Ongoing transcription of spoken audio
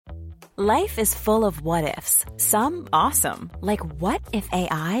Life is full of what-ifs. Some awesome, like what if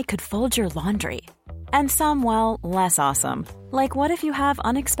AI could fold your laundry? And some, well, less awesome, like what if you have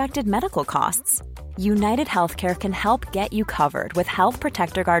unexpected medical costs? United Healthcare can help get you covered with Health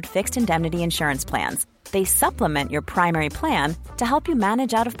Protector Guard fixed indemnity insurance plans. They supplement your primary plan to help you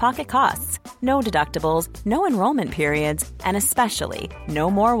manage out-of-pocket costs. No deductibles, no enrollment periods, and especially no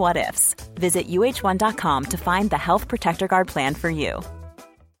more what-ifs. Visit uh1.com to find the Health Protector Guard plan for you.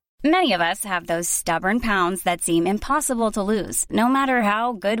 Many of us have those stubborn pounds that seem impossible to lose, no matter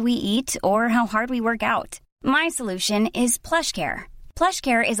how good we eat or how hard we work out. My solution is PlushCare.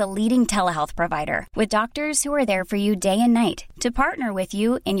 PlushCare is a leading telehealth provider with doctors who are there for you day and night to partner with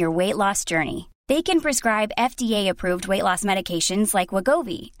you in your weight loss journey. They can prescribe FDA-approved weight loss medications like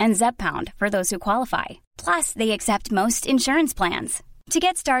Wegovy and Zepbound for those who qualify. Plus, they accept most insurance plans. To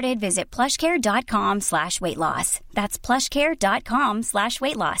get started, visit plushcare.com/weightloss. That's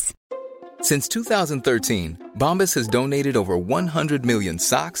plushcare.com/weightloss. Since 2013, Bombas has donated over 100 million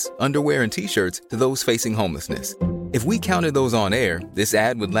socks, underwear, and T-shirts to those facing homelessness. If we counted those on air, this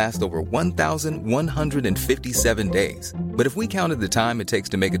ad would last over 1,157 days. But if we counted the time it takes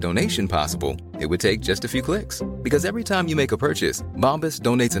to make a donation possible, it would take just a few clicks. Because every time you make a purchase, Bombas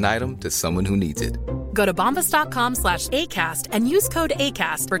donates an item to someone who needs it. Go to bombas.com/ACAST and use code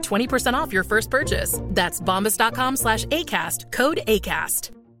ACAST for 20% off your first purchase. That's bombas.com/ACAST, code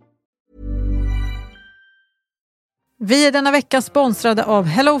ACAST. Vi är denna vecka sponsrade av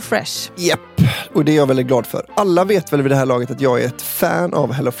HelloFresh. Japp, och det är jag väldigt glad för. Alla vet väl vid det här laget att jag är ett fan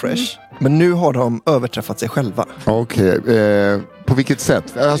av HelloFresh. Men nu har de överträffat sig själva. Okej, på vilket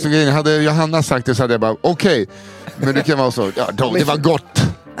sätt? Alltså, hade Johanna sagt det så hade jag bara, okej. Men det kan vara så, ja, det var gott.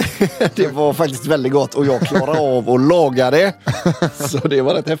 Det var faktiskt väldigt gott och jag klarade av att laga det. Så det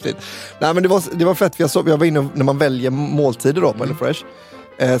var rätt häftigt. Nej, men det var fett. Jag var inne när man väljer måltider då på HelloFresh.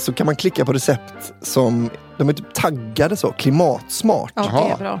 Så kan man klicka på recept som de är typ taggade så, klimatsmart. Ja,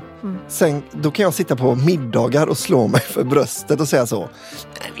 det är bra. Sen, då kan jag sitta på middagar och slå mig för bröstet och säga så.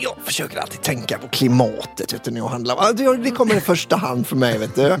 Jag försöker alltid tänka på klimatet, vet du, när jag handlar. Det kommer i första hand för mig,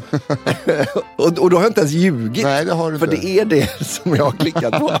 vet du. och då har jag inte ens ljugit. Nej, det har du för inte. Det är det som jag har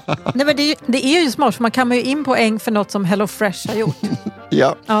klickat på. Nej, men det är ju smart, för man kan ju in poäng för något som HelloFresh har gjort.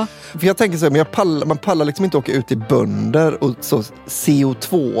 Ja. För jag tänker så här, men man pallar liksom inte åka ut till bönder och så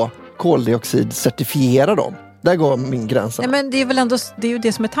CO2, koldioxid, certifiera dem. Där går min gräns. Nej, men det är väl ändå det är ju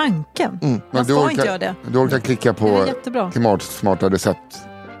det som är tanken. Man ska inte göra det. Du kan klicka på klimatsmarta recept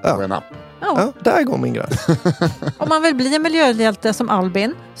på en app. Ja, där går min gräns. Om man vill bli en miljöhjälte som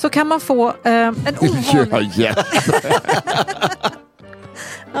Albin så kan man få en ovanlig...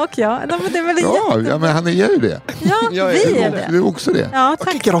 Och det är väl ja, men han är ju det. Ja, vi är det. Du är också det. Ja, tack.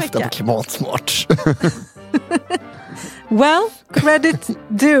 Jag klickar ofta på klimatsmart. Well, credit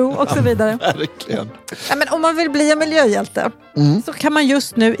due och så vidare. Verkligen. Ja, men om man vill bli en miljöhjälte så kan man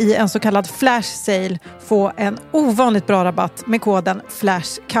just nu i en så kallad flash sale få en ovanligt bra rabatt med koden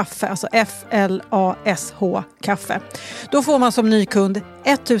FLASHKAFFE, alltså FLASH kaffe. Då får man som ny kund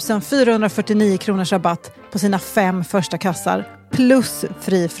 1449 kronors rabatt på sina 5 första kassar plus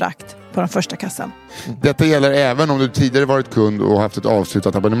fri frakt på den första kassan. Detta gäller även om du tidigare varit kund och haft ett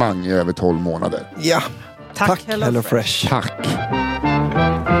avslutat abonnemang i över 12 månader. Ja. Tack HelloFresh. Tack.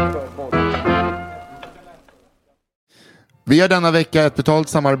 Vi har denna vecka ett betalt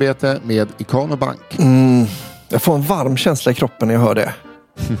samarbete med Ikano Bank. Jag får en varm känsla i kroppen när jag hör det.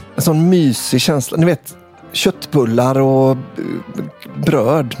 En sån mysig känsla. Ni vet, köttbullar och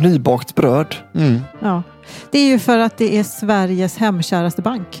bröd, nybakt bröd. Ja. Det är ju för att det är Sveriges hemkäraste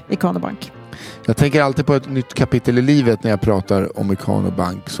bank, Ikano Bank. Jag tänker alltid på ett nytt kapitel i livet när jag pratar om Ikano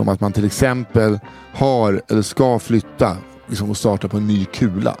Bank. Som att man till exempel har eller ska flytta liksom, och starta på en ny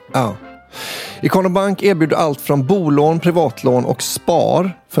kula. Ja. Ikano Bank erbjuder allt från bolån, privatlån och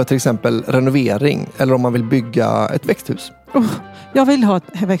spar för till exempel renovering eller om man vill bygga ett växthus. Jag vill ha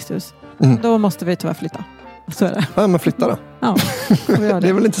ett växthus. Då måste vi tyvärr flytta. Så är det. Ja, men flytta då. Ja, det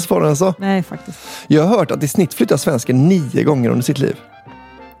är väl inte svårare än så? Nej, faktiskt. Jag har hört att i snitt flyttar svensken 9 gånger under sitt liv.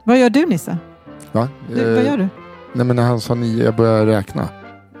 Vad gör du, Nisse? Va? Vad gör du? Nej, men när han sa 9, jag börjar räkna.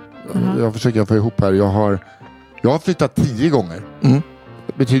 Jag försöker få ihop här. Jag har flyttat 10 gånger.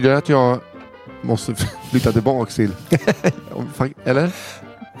 Betyder det att jag måste flytta tillbaka till eller?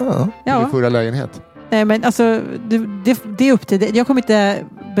 Ja. Till förra lägenhet. Nej, men alltså det är upp till det. Jag kommer inte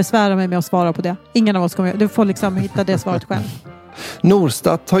besvära mig med att svara på det. Ingen av oss kommer. Du får liksom hitta det svaret själv.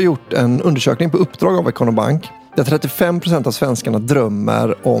 Norstat har gjort en undersökning på uppdrag av Ikano Bank där 35% av svenskarna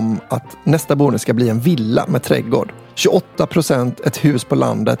drömmer om att nästa boende ska bli en villa med trädgård. 28% ett hus på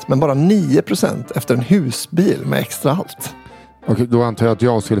landet, men bara 9% efter en husbil med extra allt. Okej, då antar jag att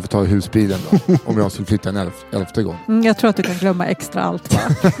jag skulle få ta husbilen då, om jag skulle flytta en 11:e gång. Jag tror att du kan glömma extra allt.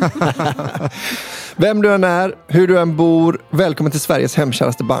 Vem du än är, hur du än bor, välkommen till Sveriges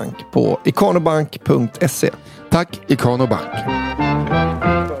hemkäraste bank på ikanobank.se. Tack, Ikano Bank.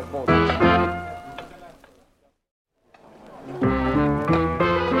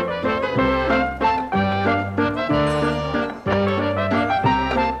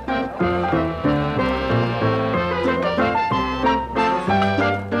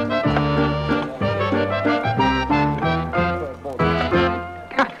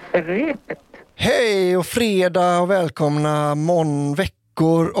 Hej och fredag och välkomna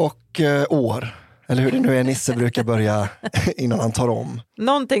veckor och år. Eller hur det nu är Nisse brukar börja innan han tar om.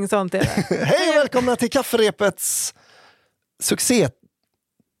 Någonting sånt är det. Hej och välkomna till Kafferepets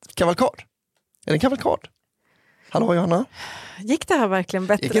succé-kavalkad. Är det en kavalkad? Hallå Johanna? Gick det här verkligen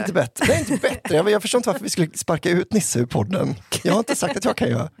bättre? Gick inte bättre. Det är inte bättre. Jag förstår inte varför vi skulle sparka ut Nisse ur podden. Jag har inte sagt att jag kan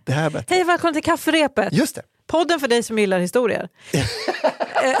göra det här bättre. Hej, välkommen till Kafferepet. Just det. Podden för dig som gillar historier.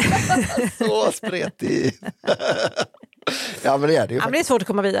 Så spretig. Ja, men det är det ju. Ja, men det är svårt att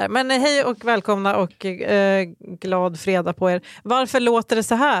komma vidare. Men hej och välkomna och glad fredag på er. Varför låter det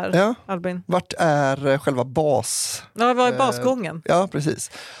så här, Ja. Albin? Vart är själva bas? Ja, vad är basgången? Ja,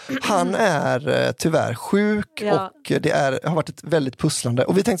 precis. Han är tyvärr sjuk och det har varit ett väldigt pusslande.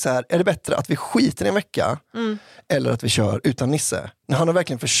 Och vi tänkte så här, är det bättre att vi skiter i en vecka eller att vi kör utan Nisse? Han har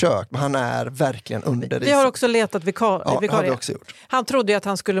verkligen försökt, men han är verkligen under Vi har också letat vikarie. Ja, det har vi också gjort. Han trodde ju att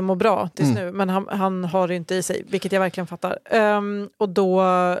han skulle må bra tills nu, men han har det inte i sig, vilket jag verkligen fattar. Och då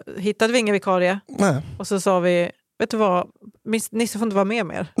hittade vi ingen vikarie. Nej. Och så sa vi, vet du vad, Nisse får inte vara med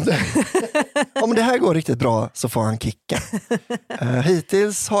mer. Om det här går riktigt bra så får han kicka.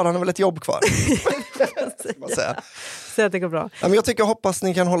 Hittills har han väl ett jobb kvar. Så att det går bra. Ja, men jag hoppas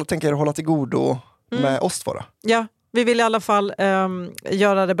ni kan tänka er att hålla till godo med oss två då. Ja, vi vill i alla fall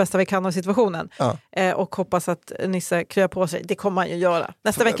göra det bästa vi kan av situationen. Ja. Och hoppas att Nisse kryar på sig. Det kommer han ju göra.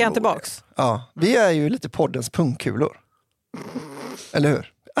 Nästa vecka är han tillbaks. Ja, vi är ju lite poddens pungkulor. Eller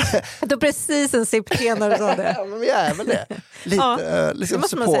hur? Det är precis en sipp när du sa det. Ja, men vi är väl det. Lite liksom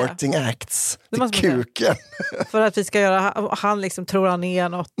supporting acts till kuken. För att vi ska göra, han liksom tror han är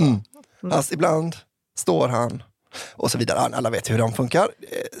något. Alltså, ibland står han och så vidare. Alla vet hur de funkar.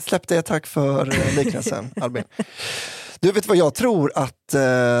 Släpp det, tack för liknelsen, Albin. Du vet vad jag tror att...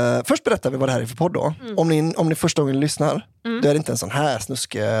 först berättar vi vad det här är för podd då. Om ni första gången lyssnar, då är det inte en sån här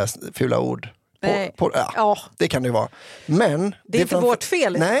snuske, fula ord. Det kan det ju vara. Men det är inte vårt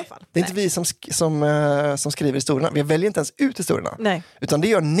fel i alla fall. Det är inte vi som skriver historierna. Vi väljer inte ens ut historierna. Nej. Utan det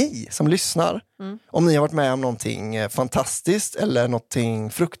gör ni som lyssnar. Om ni har varit med om någonting fantastiskt eller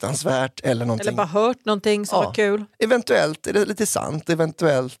någonting fruktansvärt eller någonting... Eller bara hört någonting som var kul. Eventuellt är det lite sant,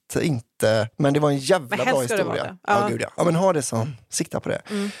 eventuellt inte. Men det var en jävla bra historia. Ja, gud ja. Ja, men ha det som sikta på det.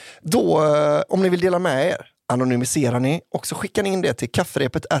 Då, om ni vill dela med er, anonymiserar ni och så skickar ni in det till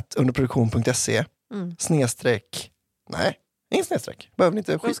kafferepet@underproduktion.se /. Ingen snedstreck. Behöver ni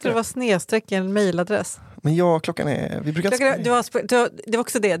inte skicka. Då ska det vara snedstreck i en mejladress. Men klockan är... Vi brukar det var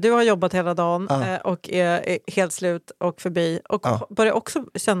också det. Du har jobbat hela dagen och är helt slut och förbi. Och börjar också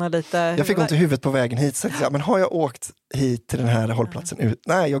känna lite... Jag fick ont i huvudet på vägen hit. Så men har jag åkt hit till den här hållplatsen?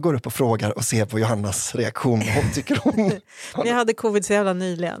 Nej, jag går upp och frågar och ser på Johannas reaktion. Vad tycker hon? Jag hade covid så jävla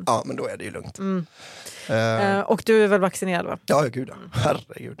nyligen. Ja, men då är det ju lugnt. Och du är väl vaccinerad, va? Ja, gud.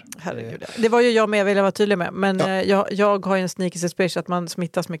 Herregud. Ja. Det var ju jag med, vill jag vara tydlig med. Men jag har ju en sneaky suspicion att man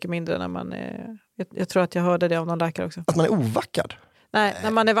smittas mycket mindre när man är... Jag tror att jag hörde det av någon läkare också. Att man är ovackad? Nej,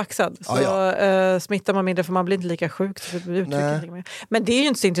 när man är vaxad så smittar man mindre för man blir inte lika sjuk. Så men det är ju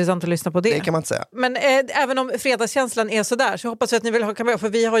inte så intressant att lyssna på det. Det kan man inte säga. Men även om fredagskänslan är sådär så hoppas jag att ni vill ha med. För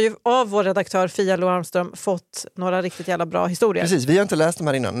vi har ju av vår redaktör Fia Lo Armström fått några riktigt jävla bra historier. Precis, vi har inte läst de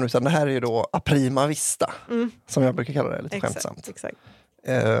här innan utan det här är ju då Aprima Vista. Som jag brukar kalla det, lite skämtsamt. Exakt.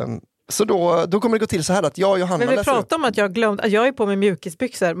 Så då kommer det gå till så här att jag och Johanna läser. Men vi pratar om att jag glömde, att jag är på med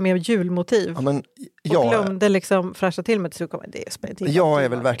mjukisbyxor med julmotiv. Ja, men och glömde liksom fräscha till mig. Jag är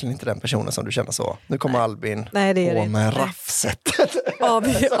väl verkligen inte den personen som du känner så. Nu kommer Albin på med raffsättet.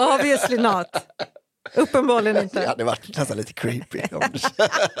 Obviously not. Uppenbarligen inte. Det hade varit nästan lite creepy.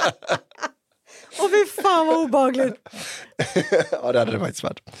 Och fy fan vad obehagligt. Ja, det hade det faktiskt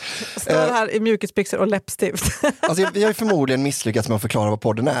varit. Står här i mjukisbyxor och läppstift. Alltså, vi har ju förmodligen misslyckats med att förklara vad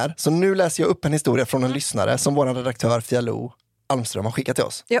podden är. Så nu läser jag upp en historia från en lyssnare som vår redaktör Fia Lo Armström har skickat till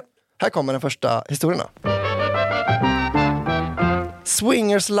oss. Ja. Här kommer den första historien.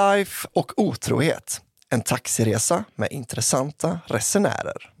 Swingers life och otrohet. En taxiresa med intressanta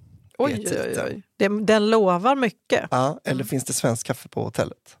resenärer. Oj. Den lovar mycket. Ja, eller finns det svensk kaffe på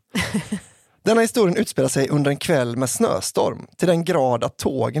hotellet? Denna historien utspelar sig under en kväll med snöstorm till den grad att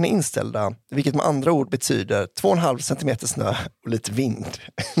tågen är inställda, vilket med andra ord betyder 2,5 centimeter snö och lite vind.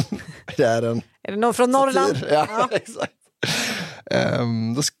 Är det någon från Norrland? Ja, exakt.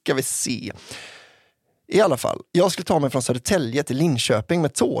 Då ska vi se. I alla fall, jag skulle ta mig från Södertälje till Linköping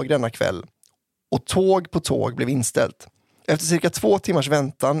med tåg denna kväll. Och tåg på tåg blev inställt. Efter cirka 2 timmars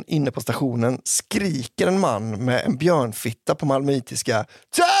väntan inne på stationen skriker en man med en björnfitta på malmöitiska: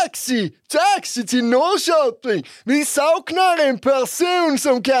 Taxi! Taxi till Norrköping! Vi saknar en person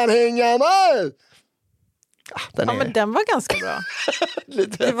som kan hänga med! Men den var ganska bra.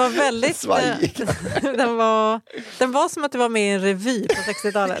 Det var väldigt svajig. den var som att det var med i en revy på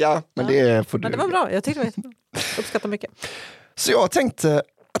 60-talet. Ja, men det får du. Men det var bra, jag tyckte det var jättebra. Uppskattar mycket. Så jag tänkte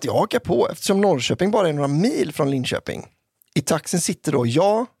att jag hakar på eftersom Norrköping bara är några mil från Linköping. I taxin sitter då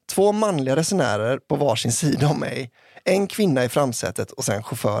jag, 2 manliga resenärer på varsin sida om mig, en kvinna i framsätet och sen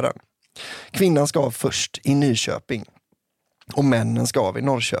chauffören. Kvinnan ska av först i Nyköping och männen ska av i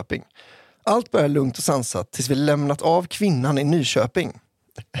Norrköping. Allt börjar lugnt och sansat tills vi lämnat av kvinnan i Nyköping.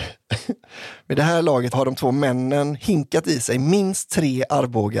 Med det här laget har de 2 männen hinkat i sig minst 3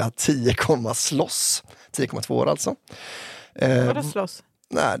 Arboga 10 slåss. 10,2 år alltså. Vadå slåss?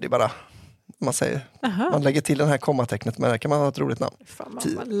 Nej, det är bara... Man säger, man lägger till den här kommatecknet, men det kan man ha ett roligt namn. Fan,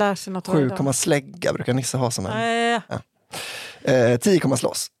 man lär sig något 7, slägga brukar Nisse ha som en. Ja. 10,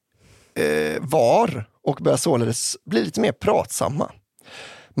 slåss. Var och börjar således bli lite mer pratsamma.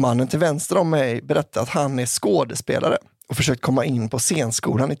 Mannen till vänster om mig berättar att han är skådespelare och försökt komma in på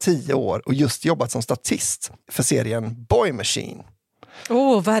scenskolan i 10 år och just jobbat som statist för serien Boy Machine.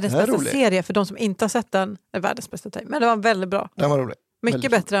 Världens bästa serie, för de som inte har sett den är världens bästa tid. Men det var väldigt bra. Den var rolig.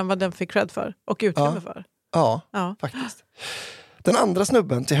 Mycket bättre än vad den fick cred för och utrymme för. Ja, faktiskt. Den andra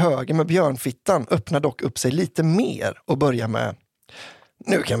snubben till höger med björnfittan öppnar dock upp sig lite mer och börjar med: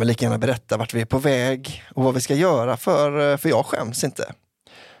 nu kan vi lika gärna berätta vart vi är på väg och vad vi ska göra för jag skäms inte.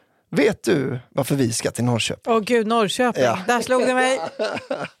 Vet du varför vi ska till Norrköping? Gud, Norrköping. Ja. Där slog det mig.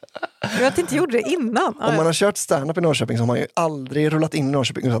 Jag vet inte gjorde det innan. Om man har kört stand-up i Norrköping så har man ju aldrig rullat in i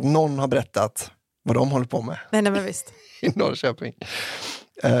Norrköping utan att någon har berättat vad de håller på med. Nej men visst. I Norrköping.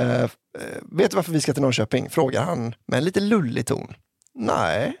 Vet du varför vi ska till Norrköping? Frågar han med en lite lullig ton.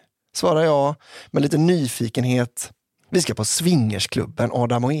 Nej, svarar jag med lite nyfikenhet. Vi ska på swingersklubben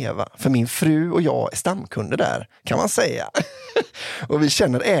Adam och Eva. För min fru och jag är stamkunder där, kan man säga. Och vi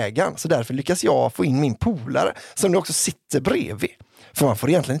känner ägaren, så därför lyckas jag få in min polare som nu också sitter bredvid. För man får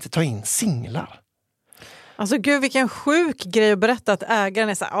egentligen inte ta in singlar. Alltså gud, vilken sjuk grej att berätta att ägaren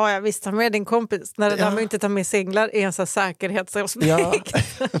är så här: jag visst, ta med din kompis. När det där med inte ta med singlar är en sån här säkerhetsaspekt. Ja,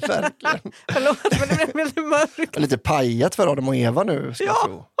 verkligen. Förlåt, men det blev lite mörkt. Lite pajat för Adam och Eva nu, ska jag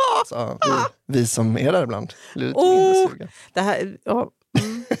tro. Så, vi som är där ibland. Det här,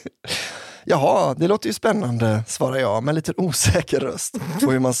 Jaha, det låter ju spännande, svarar jag med lite osäker röst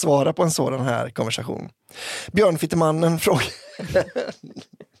på hur man svarar på en sådan här konversation. Björnfittemannen frågar...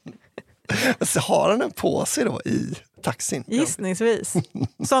 Så har han en på sig då i taxin? Gissningsvis.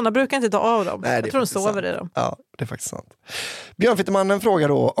 Sådana brukar inte ta av dem. Nej, jag tror de sover i dem. Ja, det är faktiskt sant. Björnfittemannen frågar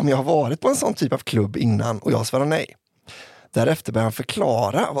då om jag har varit på en sån typ av klubb innan och jag svarar nej. Därefter börjar han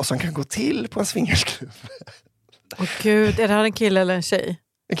förklara vad som kan gå till på en swingersklubb. Gud, är det här en kille eller en tjej?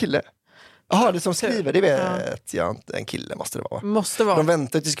 En kille. Jaha, det som skriver, det vet jag inte. En kille måste det vara. Måste vara. De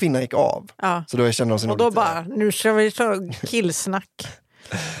väntade tills kvinnan gick av. Ja. Så då kände de sig och då lite... bara, nu ska vi ta killsnack.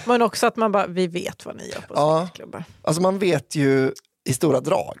 Men också att man bara, vi vet vad ni gör på swingersklubbar. Alltså man vet ju i stora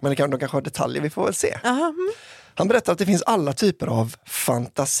drag, men de kanske har detaljer, vi får väl se. Han berättar att det finns alla typer av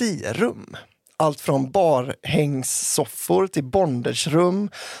fantasirum. Allt från barhängssoffor till bondagerum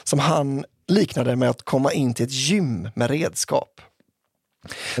som han liknade med att komma in till ett gym med redskap.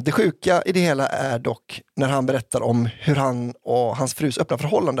 Det sjuka i det hela är dock när han berättar om hur han och hans frus öppna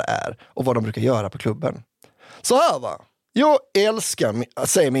förhållande är och vad de brukar göra på klubben. Så här va, jag älskar att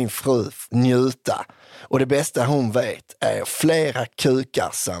se min fru njuta och det bästa hon vet är flera kukar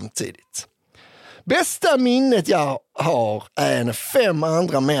samtidigt. Bästa minnet jag har är när 5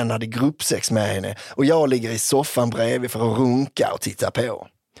 andra män hade gruppsex med henne och jag ligger i soffan bredvid för att runka och titta på.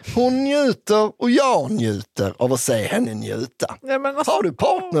 Hon njuter och jag njuter av att se henne njuta. Ja, men alltså, har du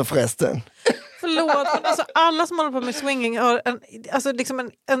partner förresten? Förlåt, men alltså, alla som håller på med swinging har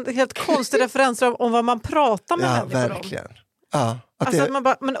en helt konstig referens om vad man pratar med människor om. Verkligen. Ja, alltså att man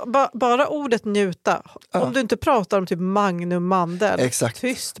bara ordet njuta. Om du inte pratar om typ Magnum Mandel. Exakt.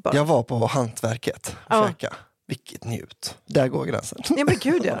 Tyst bara. Jag var på hantverket och käka. Vilket njut. Där går gränsen. Nej men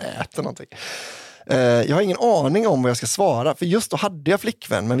gud ja. Äter någonting. Jag har ingen aning om vad jag ska svara. För just då hade jag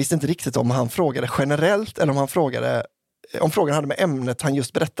flickvän men visste inte riktigt om han frågade generellt eller om han frågade om frågan hade med ämnet han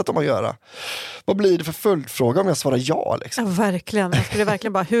just berättat om att göra. Vad blir det för följdfråga om jag svarar ja? Liksom? Ja, verkligen. Jag skulle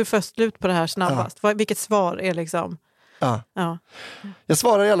verkligen bara, hur får jag slut på det här snabbast? Vilket svar är liksom... Ja. Jag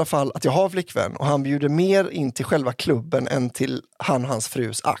svarar i alla fall att jag har flickvän och han bjuder mer in till själva klubben än till han och hans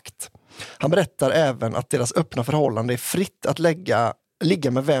frus akt. Han berättar även att deras öppna förhållande är fritt att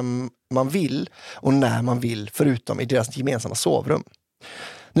ligga med vem man vill och när man vill, förutom i deras gemensamma sovrum.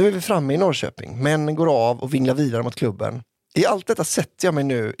 Nu är vi framme i Norrköping. Männen går av och vinglar vidare mot klubben. I allt detta sätter jag mig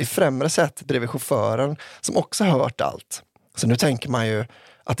nu i främre sätet bredvid chauffören som också hört allt. Så nu tänker man ju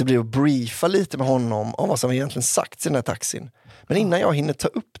att det blir att briefa lite med honom om vad som egentligen sagts i den här taxin. Men innan jag hinner ta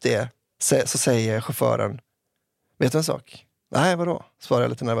upp det så säger chauffören: vet du en sak? Nej, vadå? Svarar jag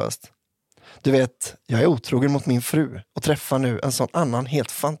lite nervöst. Du vet, jag är otrogen mot min fru och träffar nu en sån annan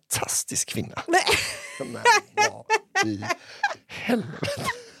helt fantastisk kvinna. Nej. Men vad i helvete?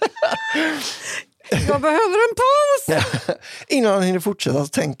 Jag behöver en paus! Innan han hinner fortsätta så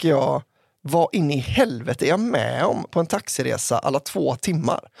tänker jag: vad in i helvete är jag med om på en taxiresa alla 2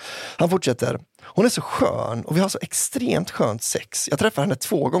 timmar? Han fortsätter: hon är så skön och vi har så extremt skönt sex. Jag träffar henne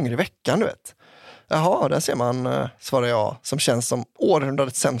 2 gånger i veckan, du vet. Jaha, där ser man, svarar jag, som känns som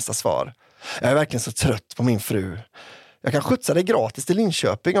århundradets sämsta svar. Jag är verkligen så trött på min fru. Jag kan skjutsa dig gratis till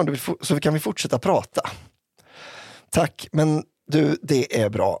Linköping om du vill så kan vi fortsätta prata. Tack, men du, det är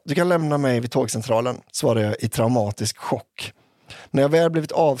bra. Du kan lämna mig vid tågcentralen, svarar jag i traumatisk chock. När jag väl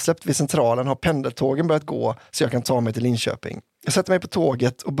blivit avsläppt vid centralen har pendeltågen börjat gå så jag kan ta mig till Linköping. Jag sätter mig på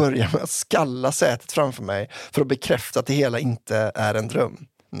tåget och börjar med att skalla sätet framför mig för att bekräfta att det hela inte är en dröm.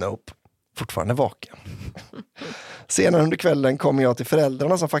 Nope. Fortfarande vaken. Senare under kvällen kommer jag till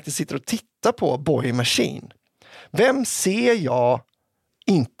föräldrarna som faktiskt sitter och tittar på Boy Machine. Vem ser jag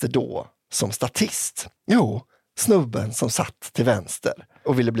inte då som statist? Jo, snubben som satt till vänster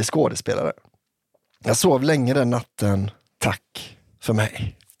och ville bli skådespelare. Jag sov länge den natten. Tack för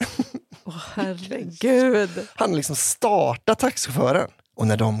mig. Herregud. Han liksom startar taxichauffören. Och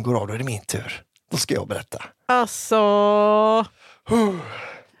när de går av då är det min tur. Då ska jag berätta. Alltså...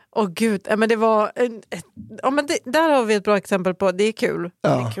 gud, men det var... där har vi ett bra exempel på. Det är kul. Ja.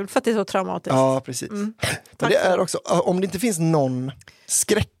 Det är kul för att det är så traumatiskt. Ja, precis. Men det är också, om det inte finns någon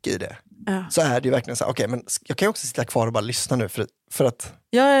skräck i det, så är det ju verkligen så här, okej, men jag kan ju också sitta kvar och bara lyssna nu för att...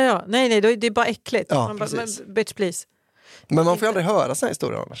 Ja. Nej, det är bara äckligt. Ja, man bara, bitch please. Men man får ju aldrig höra såna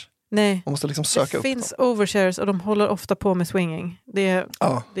historier annars. Nej. Man måste liksom söka upp dem. Det finns overshares och de håller ofta på med swinging. Det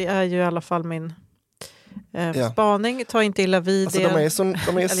är ju i alla fall min spaning. Ta inte illa vid alltså, det.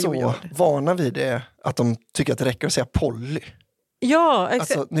 De är så vana vid det att de tycker att det räcker att säga Polly. Ja,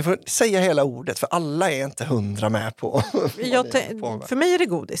 exakt. Alltså, ni får säga hela ordet för alla är inte 100 med på. För mig är det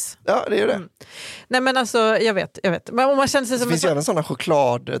godis. Ja, det är det. Nej, men alltså, jag vet. Men om man känner sig som det finns ju även sådana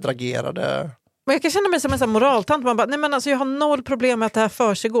chokladdragerade... Men jag kan känna mig som en sån moraltant. Man bara, nej men alltså jag har 0 problem med att det här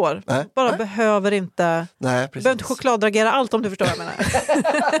för sig går. Bara behöver inte... Nej, precis. Behöver inte chokladdragera allt om du förstår vad jag menar.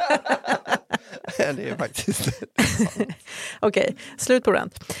 Det är faktiskt... Okej, slut på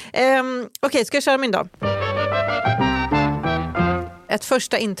rant. Okej, ska jag köra min då? Ett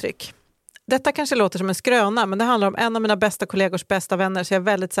första intryck. Detta kanske låter som en skröna, men det handlar om en av mina bästa kollegors bästa vänner, så jag är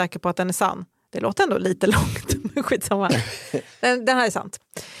väldigt säker på att den är sann. Det låter ändå lite långt, men skitsamma. Den här är sant.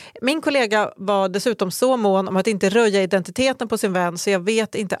 Min kollega var dessutom så mån om att inte röja identiteten på sin vän, så jag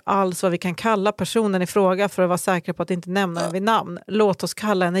vet inte alls vad vi kan kalla personen i fråga för att vara säker på att inte nämna den vid namn. Låt oss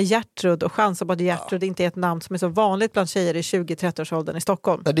kalla henne Gertrud och chansa på att Gertrud inte är ett namn som är så vanligt bland tjejer i 20-30-årsåldern i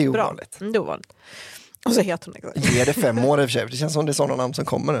Stockholm. Det är ovanligt. Det är ovanligt. Och så heter hon exakt. Ge det 5 år i och för sig, det känns som det är sådana namn som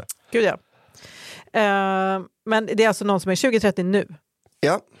kommer nu. Gud ja. Men det är alltså någon som är 20-30 nu.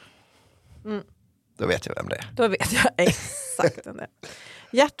 Ja. Då vet jag vem det är. Då vet jag exakt vem det är.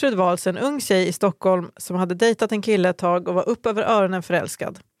 Gertrud var alltså en ung tjej i Stockholm som hade dejtat en kille ett tag och var upp över öronen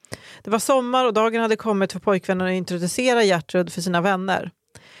förälskad. Det var sommar och dagen hade kommit för pojkvännen att introducera Gertrud för sina vänner.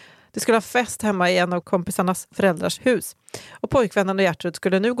 Det skulle ha fest hemma i en av kompisarnas föräldrars hus. Och pojkvännen och Gertrud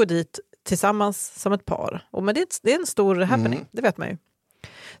skulle nu gå dit tillsammans som ett par. Och men det är en stor happening, det vet man ju.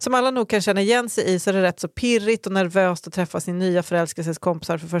 Som alla nog kan känna igen sig i så är det rätt så pirrigt och nervöst att träffa sin nya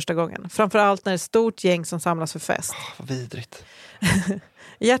förälskelseskompisar för första gången. Framförallt när det är ett stort gäng som samlas för fest. Vad vidrigt.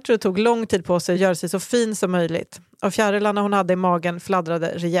 Gertrud tog lång tid på sig att göra sig så fin som möjligt. Och fjärilarna hon hade i magen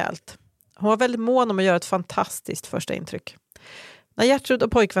fladdrade rejält. Hon var väldigt mån om att göra ett fantastiskt första intryck. När Gertrud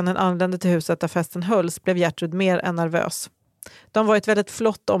och pojkvännen anlände till huset där festen hölls blev Gertrud mer än nervös. De var i ett väldigt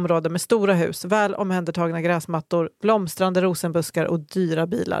flott område med stora hus, väl omhändertagna gräsmattor, blomstrande rosenbuskar och dyra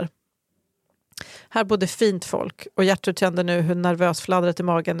bilar. Här bodde fint folk och Gertrud kände nu hur nervös fladdret i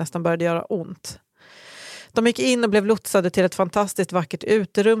magen nästan började göra ont. De gick in och blev lotsade till ett fantastiskt vackert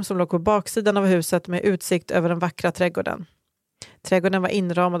uterum som låg på baksidan av huset med utsikt över den vackra trädgården. Trädgården var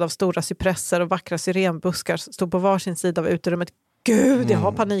inramad av stora cypresser och vackra syrenbuskar stod på varsin sida av uterummet. Gud, jag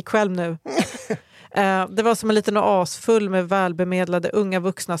har panik själv nu. Det var som en liten oas full med välbemedlade unga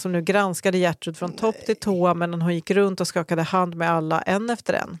vuxna som nu granskade Gertrud från topp till tå medan hon gick runt och skakade hand med alla en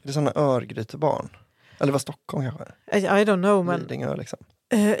efter en. Det är sådana Örgrytebarn. Eller var Stockholm kanske? I don't know, men... Lidingö liksom.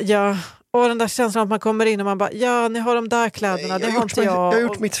 Ja, och den där känslan att man kommer in och man bara, ja, ni har de där kläderna, det har inte jag. Jag har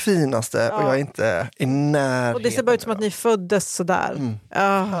gjort mitt finaste och jag är inte i närheten. Och det ser bara ut som att ni föddes sådär.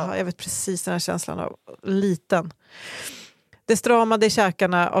 Jag vet precis den här känslan av liten. Det stramade i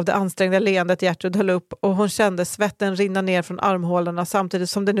käkarna av det ansträngda leendet Gertrud höll upp och hon kände svetten rinna ner från armhålorna samtidigt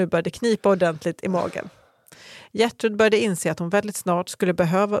som det nu började knipa ordentligt i magen. Gertrud började inse att hon väldigt snart skulle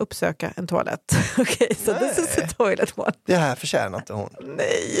behöva uppsöka en toalett. Okej, så this is a toilet one. Det här förtjänar inte hon.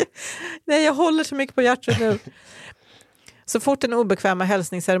 Nej, jag håller så mycket på Gertrud nu. Så fort den obekväma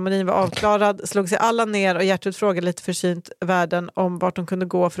hälsningsceremonin var avklarad slog sig alla ner och Gertrud frågade lite försynt värden om vart hon kunde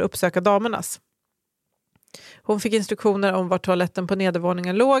gå för att uppsöka damernas. Hon fick instruktioner om var toaletten på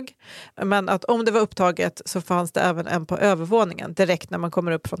nedervåningen låg, men att om det var upptaget så fanns det även en på övervåningen direkt när man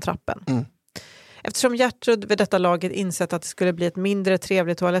kommer upp från trappen. Eftersom Gertrud vid detta laget insett att det skulle bli ett mindre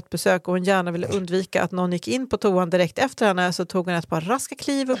trevligt toalettbesök och hon gärna ville undvika att någon gick in på toan direkt efter henne så tog hon ett par raska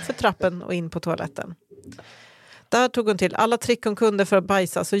kliv upp för trappen och in på toaletten. Där tog hon till alla trick hon kunde för att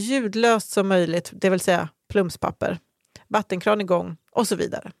bajsa så ljudlöst som möjligt, det vill säga plumspapper, vattenkran igång och så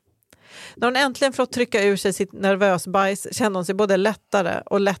vidare. När hon äntligen fått trycka ur sig sitt nervös bajs kände hon sig både lättare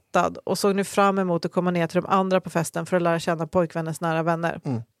och lättad och såg nu fram emot att komma ner till de andra på festen för att lära känna pojkvännens nära vänner.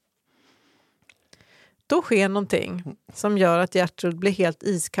 Då sker någonting som gör att Gertrud blir helt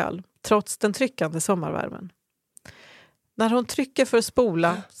iskall trots den tryckande sommarvärmen. När hon trycker för att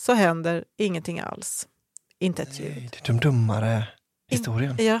spola så händer ingenting alls. Inte ett ljud. Det är dummare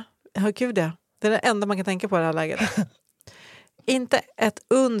historien. Ja, gud ja. Det är det enda man kan tänka på i det här läget. Inte ett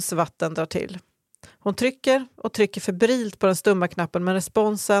uns vatten drar till. Hon trycker och trycker febrilt på den stumma knappen men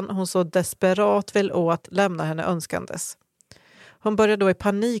responsen hon så desperat vill åt lämnar henne önskandes. Hon börjar då i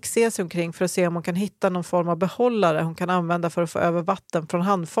panik se sig omkring för att se om hon kan hitta någon form av behållare hon kan använda för att få över vatten från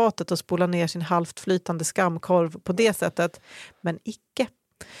handfatet och spola ner sin halvt flytande skamkorv på det sättet. Men icke.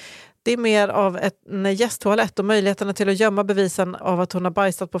 Det är mer av en gästtoalett och möjligheterna till att gömma bevisen av att hon har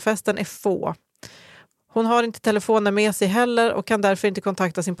bajsat på festen är få. Hon har inte telefonen med sig heller och kan därför inte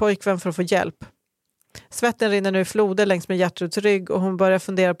kontakta sin pojkvän för att få hjälp. Svetten rinner nu i floder längs med Gertruds rygg och hon börjar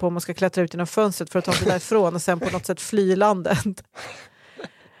fundera på om hon ska klättra ut genom fönstret för att ta sig därifrån och sen på något sätt fly landet.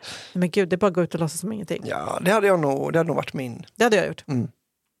 Men gud, det är bara att gå ut och låtsas som ingenting. Ja, det hade nog varit min. Det hade jag gjort.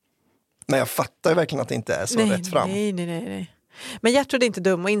 Men jag fattar ju verkligen att det inte är så rätt fram. Nej. Men Gertrud är inte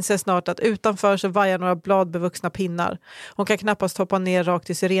dum och inser snart att utanför så vajar några bladbevuxna pinnar. Hon kan knappast hoppa ner rakt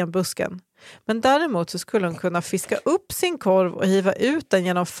i syrenbusken. Men däremot så skulle hon kunna fiska upp sin korv och hiva ut den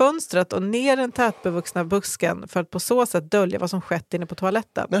genom fönstret och ner den tätbevuxna busken för att på så sätt dölja vad som skett inne på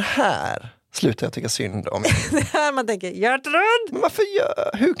toaletten. Men här slutar jag tycka synd om. Det här man tänker, Gertrud! Men varför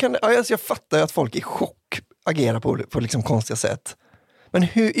hur kan det? Jag fattar ju att folk i chock agerar på liksom konstiga sätt. Men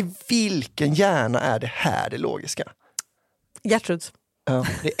i vilken hjärna är det här det logiska? Gertruds. Ja,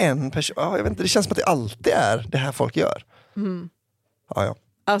 det är en person. Ja, jag vet inte, det känns som att det alltid är det här folk gör. Ja.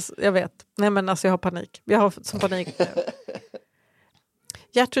 Alltså, jag vet. Nej, men alltså jag har panik. Jag har som panik.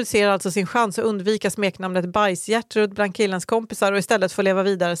 Gertrud ser alltså sin chans att undvika smeknamnet Bajs-Gertrud bland killens kompisar och istället få leva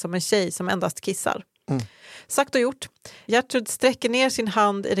vidare som en tjej som endast kissar. Sagt och gjort. Gertrud sträcker ner sin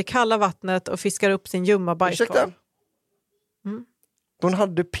hand i det kalla vattnet och fiskar upp sin ljumma bajskorv. Hon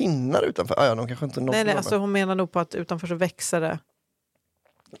hade pinnar utanför. De kanske inte nej, alltså hon menar nog på att utanför så växer det.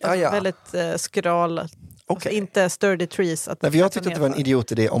 Ja. Väldigt skral. Okay. Alltså inte sturdy trees. Nej, jag tyckte att det var en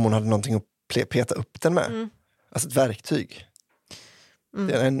idiotidé om hon hade någonting att peta upp den med. Alltså ett verktyg.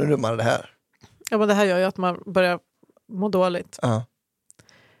 Det är ännu dummare det här. Ja, men det här gör ju att man börjar må dåligt. Ja.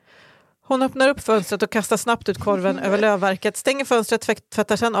 Hon öppnar upp fönstret och kastar snabbt ut korven över lövverket, stänger fönstret,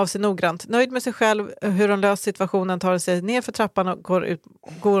 tvättar sedan av sig noggrant. Nöjd med sig själv hur hon löst situationen tar sig ner för trappan och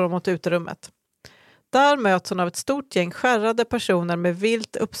går mot uterummet. Där möts hon av ett stort gäng skärrade personer med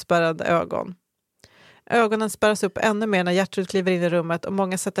vilt uppspärrade ögon. Ögonen spärras upp ännu mer när Gertrud kliver in i rummet och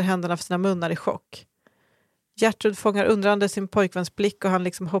många sätter händerna för sina munnar i chock. Gertrud fångar undrande sin pojkväns blick och han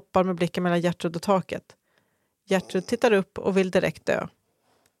liksom hoppar med blicken mellan Gertrud och taket. Gertrud tittar upp och vill direkt dö.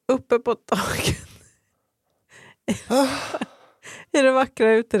 Uppe på taket i det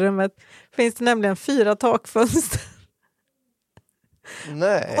vackra uterummet finns det nämligen 4 takfönster.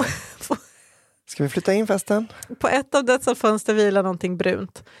 Nej. Ska vi flytta in festen? På ett av dessa fönster vilar någonting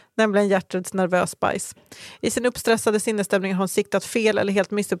brunt, nämligen Gertruds nervös bajs. I sin uppstressade sinnesstämning har hon siktat fel eller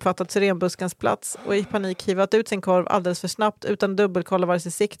helt missuppfattat syrenbuskens plats och i panik hivat ut sin korv alldeles för snabbt utan dubbelkolla vare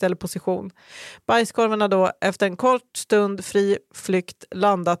sig sikte eller position. Bajskorven har då efter en kort stund fri flykt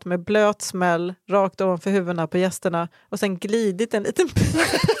landat med blöt smäll rakt ovanför huvudena på gästerna och sen glidit en liten bit.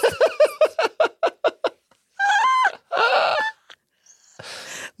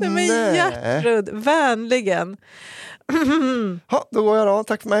 Nej men Gertrud, vänligen. Ja, då går jag då.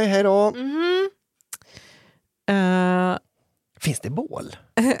 Tack för mig, hej då. Finns det bål?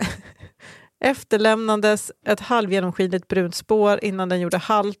 Efterlämnandes ett halvgenomskinligt brunt spår innan den gjorde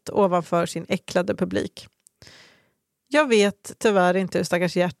halt ovanför sin äcklade publik. Jag vet tyvärr inte hur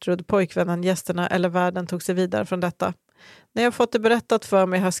stackars Gertrud, pojkvännen, gästerna eller världen tog sig vidare från detta. När jag fått det berättat för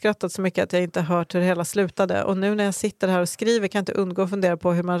mig har jag skrattat så mycket att jag inte hört hur det hela slutade och nu när jag sitter här och skriver kan jag inte undgå att fundera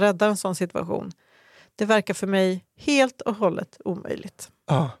på hur man räddar en sån situation. Det verkar för mig helt och hållet omöjligt.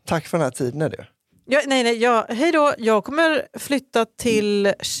 Ja, tack för den här tiden är det. Hej då, jag kommer flytta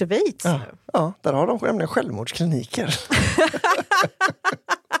till Schweiz nu. Ja, där har de nämligen självmordskliniker.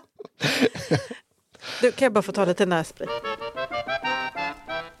 Du, kan jag bara få ta lite nässpray?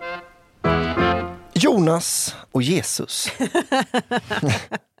 Jonas och Jesus.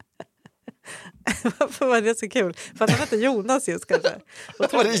 Varför var det så kul? För att han heter Jonas just kanske.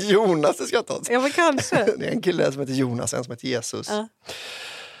 Var det Jonas det ska ta? Ja, men kanske. Det är en kille som heter Jonas, en som heter Jesus. Ja.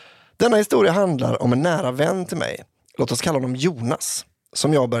 Denna historia handlar om en nära vän till mig. Låt oss kalla honom Jonas.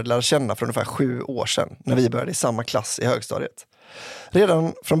 Som jag började lära känna för ungefär 7 år sedan. När vi började i samma klass i högstadiet.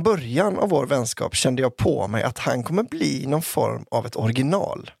 Redan från början av vår vänskap kände jag på mig att han kommer bli någon form av ett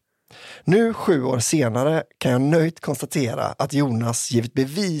original. Nu 7 år senare kan jag nöjt konstatera att Jonas givit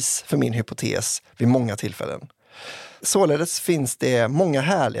bevis för min hypotes vid många tillfällen. Således finns det många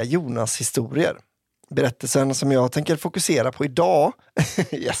härliga Jonas-historier. Berättelsen som jag tänker fokusera på idag,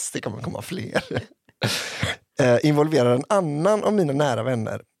 yes det kommer komma fler, involverar en annan av mina nära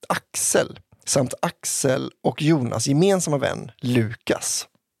vänner, Axel, samt Axel och Jonas gemensamma vän, Lukas.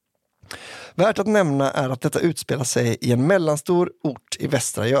 Värt att nämna är att detta utspelar sig i en mellanstor ort i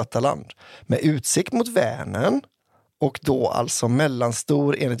Västra Götaland med utsikt mot Vänern och då alltså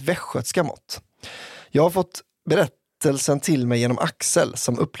mellanstor enligt västgötska mått. Jag har fått berättelsen till mig genom Axel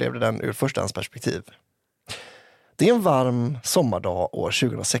som upplevde den ur förstahandsperspektiv. Det är en varm sommardag år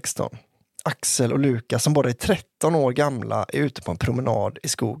 2016. Axel och Lukas som båda är 13 år gamla är ute på en promenad i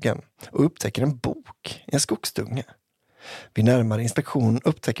skogen och upptäcker en bok i en skogsdunge. Vid närmare inspektion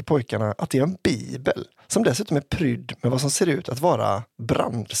upptäcker pojkarna att det är en bibel som dessutom är prydd med vad som ser ut att vara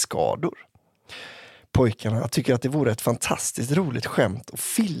brandskador. Pojkarna tycker att det vore ett fantastiskt roligt skämt att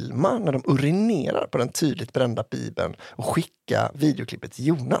filma när de urinerar på den tydligt brända bibeln och skicka videoklippet till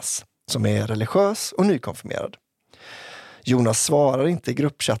Jonas som är religiös och nykonfirmerad. Jonas svarar inte i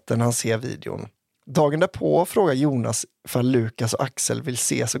gruppchatten när han ser videon. Dagen därpå frågar Jonas för Lukas och Axel vill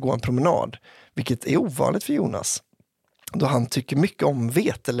ses och gå en promenad, vilket är ovanligt för Jonas. Då han tycker mycket om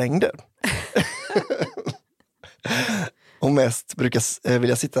vetelängder. Och mest brukar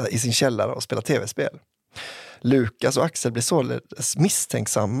vilja sitta i sin källare och spela tv-spel. Lukas och Axel blir således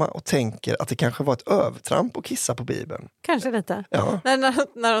misstänksamma och tänker att det kanske var ett övertramp att kissa på Bibeln. Kanske lite. Ja.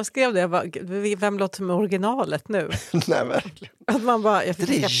 När de skrev det, jag bara, vem låter som originalet nu? Nej, verkligen. Att man bara, det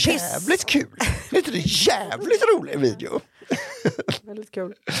är jävligt kul. Det är jävligt rolig video. Väldigt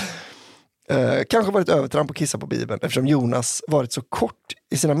kul. Kanske varit övertramp att kissa på Bibeln eftersom Jonas varit så kort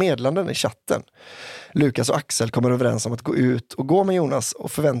i sina meddelanden i chatten. Lukas och Axel kommer överens om att gå ut och gå med Jonas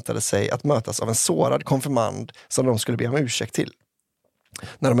och förväntade sig att mötas av en sårad konfirmand som de skulle be om ursäkt till.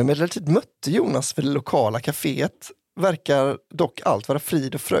 När de emellertid mötte Jonas vid det lokala kaféet verkar dock allt vara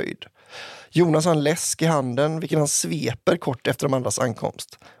frid och fröjd. Jonas har en läsk i handen vilken han sveper kort efter de andras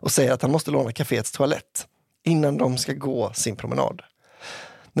ankomst och säger att han måste låna kaféets toalett innan de ska gå sin promenad.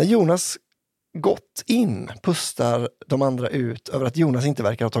 När Jonas gått in pustar de andra ut över att Jonas inte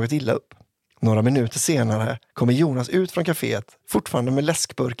verkar ha tagit illa upp. Några minuter senare kommer Jonas ut från kaféet fortfarande med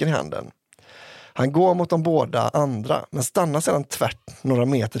läskburken i handen. Han går mot de båda andra men stannar sedan tvärt några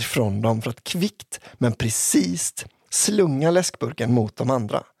meter ifrån dem för att kvickt men precis slunga läskburken mot de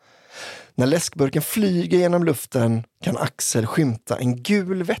andra. När läskburken flyger genom luften kan Axel skymta en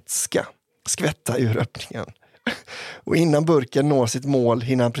gul vätska skvätta ur öppningen. Och innan burken når sitt mål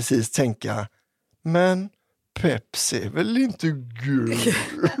hinner han precis tänka, men Pepsi är väl inte gul?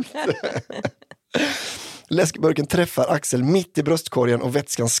 Läskburken träffar Axel mitt i bröstkorgen och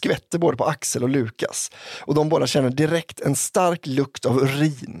vätskan skvätter både på Axel och Lukas. Och de båda känner direkt en stark lukt av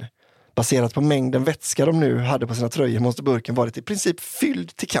urin. Baserat på mängden vätska de nu hade på sina tröjor måste burken varit i princip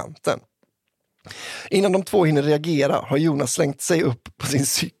fylld till kanten. Innan de två hinner reagera har Jonas slängt sig upp på sin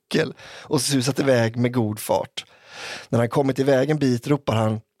cykel och susat iväg med god fart. När han kommit iväg en bit ropar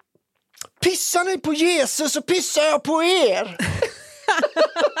han: "Pissar ni på Jesus så pissar jag på er!"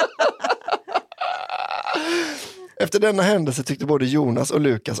 Efter denna händelse tyckte både Jonas och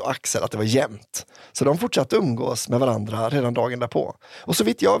Lukas och Axel att det var jämnt. Så de fortsatte umgås med varandra redan dagen därpå. Och så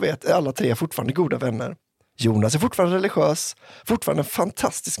vitt jag vet är alla tre fortfarande goda vänner. Jonas är fortfarande religiös, fortfarande en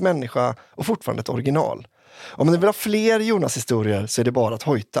fantastisk människa och fortfarande ett original. Om ni vill ha fler Jonas-historier så är det bara att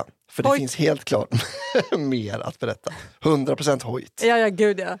hojta. För det finns helt klart mer att berätta. 100% hojt. Ja,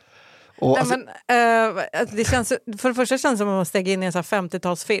 gud ja. Och, nej, men, det känns, för det första känns det som att man steg in i en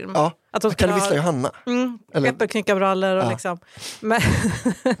 50-talsfilm. Ja, att de Kalle Vissla Johanna. Äppelknyckarbrallor och liksom. Men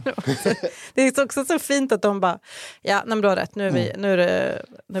det är också så fint att de bara, ja, men du har rätt, nu är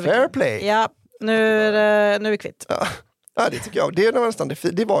vi Fair play. Ja, nu är vi kvitt. Ja, det tycker jag. Det är nästan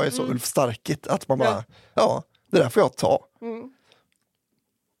det var ju så Ulf Starkigt att man bara, det där får jag ta.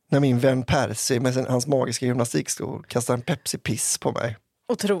 När min vän Percy med hans magiska gymnastikskor kastar en Pepsi-piss på mig.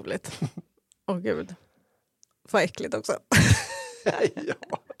 Otroligt. Åh gud. Vad äckligt också.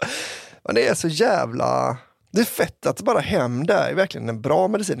 Ja. Men det är så jävla... Det är fett att bara hem där är verkligen en bra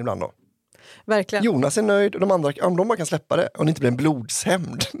medicin ibland då. Verkligen. Jonas är nöjd och de andra, om de bara kan släppa det och det inte blir en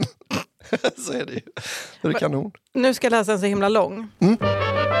blodshämnd. Så är det ju. Det är kanon. Nu ska jag läsa en så himla lång.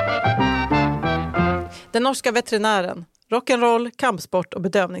 Den norska veterinären. Rock'n'roll, kampsport och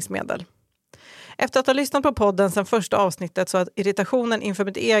bedövningsmedel. Efter att ha lyssnat på podden sedan första avsnittet så att irritationen inför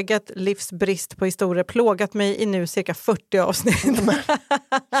mitt eget livs brist på historier plågat mig i nu cirka 40 avsnitt.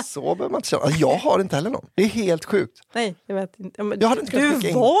 Så behöver man inte känna. Jag har inte heller någon. Det är helt sjukt. Nej, jag vet inte. Jag hade inte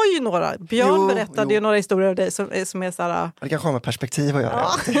du var ju några. Björn berättade ju några historier av dig som är så här... Det kanske har med perspektiv att göra.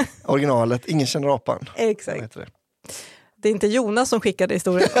 Ja. Originalet, ingen känner apan. Exakt. Det är inte Jonas som skickade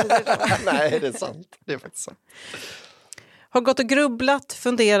historier. Nej, det är sant. Det är faktiskt sant. Har gått och grubblat,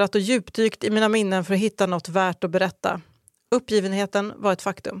 funderat och djupdykt i mina minnen för att hitta något värt att berätta. Uppgivenheten var ett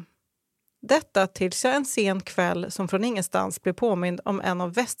faktum. Detta tills jag en sen kväll som från ingenstans blev påmind om en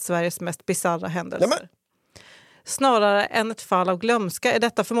av Västsveriges mest bizarra händelser. Jamen. Snarare än ett fall av glömska är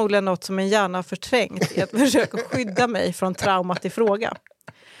detta förmodligen något som en hjärna förträngt i att försöka skydda mig från traumat i fråga.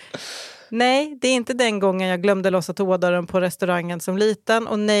 Nej, det är inte den gången jag glömde låsa toadörren på restaurangen som liten.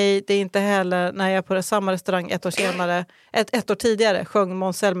 Och nej, det är inte heller när jag på samma restaurang ett år tidigare sjöng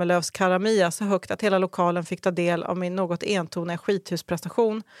Måns Zelmerlöws Cara Mia så högt att hela lokalen fick ta del av min något entoniga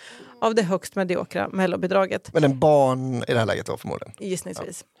skithusprestation av det högst mediokra mellobidraget. Men en barn i det här läget då förmodligen?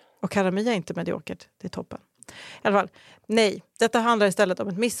 Gissningsvis. Ja. Och Cara Mia är inte mediokert, det är toppen. I alla fall, nej, detta handlar istället om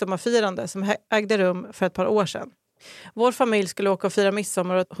ett midsommarfirande som ägde rum för ett par år sedan. Vår familj skulle åka och fira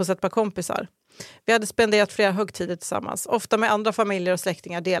midsommar hos ett par kompisar. Vi hade spenderat flera högtider tillsammans, ofta med andra familjer och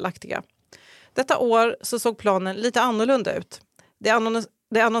släktingar delaktiga. Detta år så såg planen lite annorlunda ut.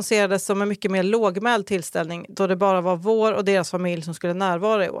 Det annonserades som en mycket mer lågmäld tillställning då det bara var vår och deras familj som skulle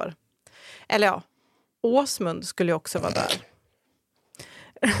närvara i år. Eller ja, Åsmund skulle ju också vara där.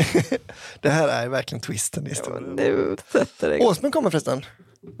 Det här är verkligen twisten i historien. Ja, Åsmund kommer förresten.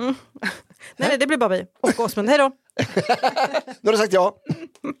 Nej, det blir bara vi. Och Åsmund, hej då. Nu har du sagt ja.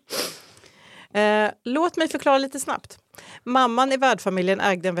 Låt mig förklara lite snabbt. Mamman i värdfamiljen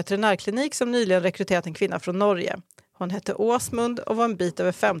ägde en veterinärklinik som nyligen rekryterat en kvinna från Norge. Hon hette Åsmund och var en bit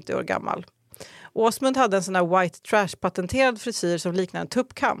över 50 år gammal. Åsmund hade en sån här white trash-patenterad frisyr som liknar en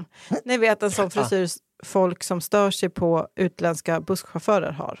tuppkam. Ni vet en sån frisyr folk som stör sig på utländska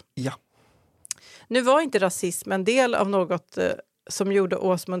busschaufförer har. Ja. Nu var inte rasism en del av något som gjorde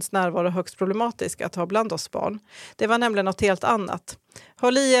Åsmunds närvaro högst problematisk att ha bland oss barn. Det var nämligen något helt annat.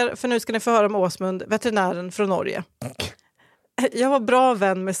 Håll i er, för nu ska ni få höra om Åsmund, veterinären från Norge. Jag var bra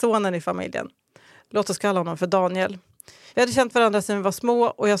vän med sonen i familjen. Låt oss kalla honom för Daniel. Vi hade känt varandra sedan vi var små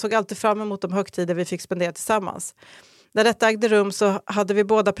och jag såg alltid fram emot de högtider vi fick spendera tillsammans. När detta ägde rum så hade vi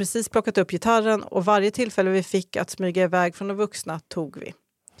båda precis plockat upp gitarren och varje tillfälle vi fick att smyga iväg från de vuxna tog vi.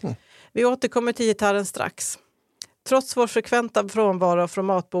 Vi återkommer till gitarren strax. Trots vår frekventa frånvaro från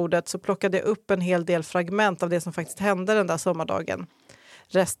matbordet så plockade jag upp en hel del fragment av det som faktiskt hände den där sommardagen.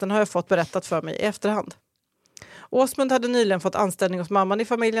 Resten har jag fått berättat för mig i efterhand. Åsmund hade nyligen fått anställning hos mamman i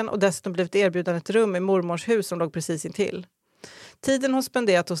familjen och dessutom blivit erbjuden ett rum i mormors hus som låg precis intill. Tiden hon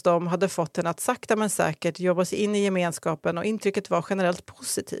spenderat hos dem hade fått henne att sakta men säkert jobba sig in i gemenskapen och intrycket var generellt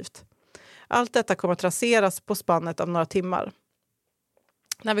positivt. Allt detta kom att raseras på spannet av några timmar.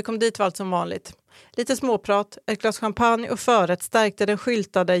 När vi kom dit var allt som vanligt. Lite småprat, ett glas champagne och förrätt stärkte den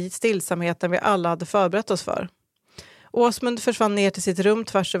skyltade stillsamheten vi alla hade förberett oss för. Åsmund försvann ner till sitt rum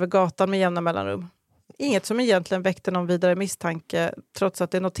tvärs över gatan med jämna mellanrum. Inget som egentligen väckte någon vidare misstanke trots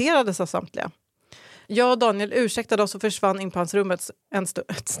att det noterades av samtliga. Jag och Daniel ursäktade oss och försvann in på hans rum en stund.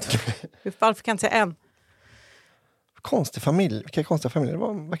 Varför kan jag inte säga en? Konstig familj. Vilka konstiga familjer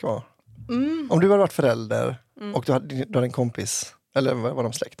det verkar vara. Om du hade varit förälder och du hade en kompis, eller var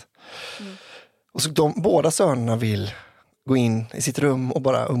de släkt? Och så båda sönerna vill gå in i sitt rum och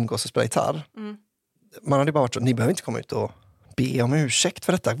bara umgås och spela gitarr. Man hade bara varit så, ni behöver inte komma ut och be om ursäkt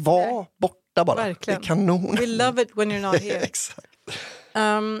för detta. Var borta bara. Verkligen. Det är kanon. We love it when you're not here. Exakt.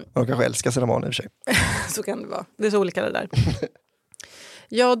 De kanske älskar sina barn i och för sig. Så kan det vara. Det är så olika det där.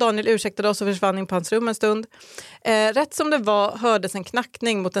 Jag och Daniel ursäktade oss och försvann in på hans rum en stund. Rätt som det var hördes en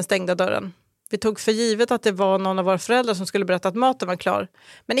knackning mot den stängda dörren. Vi tog för givet att det var någon av våra föräldrar som skulle berätta att maten var klar.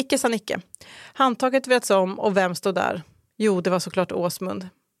 Men icke sa Nicke. Handtaget vreds om och vem stod där? Jo, det var såklart Åsmund.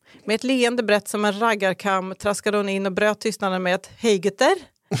 Med ett leende brett som en raggarkam traskade hon in och bröt tystnaden med ett hej gutter.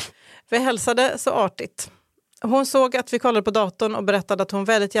 Vi hälsade så artigt. Hon såg att vi kollade på datorn och berättade att hon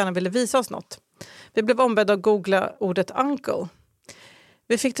väldigt gärna ville visa oss något. Vi blev ombedda att googla ordet uncle.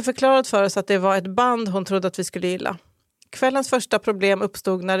 Vi fick det förklarat för oss att det var ett band hon trodde att vi skulle gilla. Kvällens första problem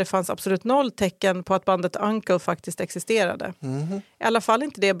uppstod när det fanns absolut 0 tecken på att bandet Uncle faktiskt existerade. I alla fall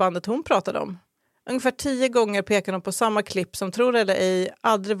inte det bandet hon pratade om. Ungefär 10 gånger pekade hon på samma klipp som tror eller ej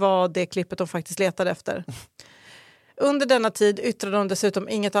aldrig var det klippet hon faktiskt letade efter. Under denna tid yttrade hon dessutom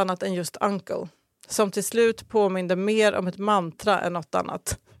inget annat än just Uncle. Som till slut påminde mer om ett mantra än något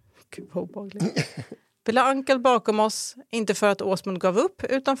annat. Gud vad obehagligt. Vi la Uncle bakom oss, inte för att Åsmund gav upp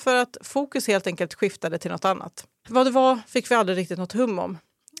utan för att fokus helt enkelt skiftade till något annat. Vad det var fick vi aldrig riktigt något hum om.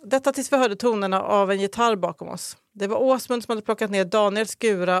 Detta tills vi hörde tonerna av en gitarr bakom oss. Det var Åsmund som hade plockat ner Daniels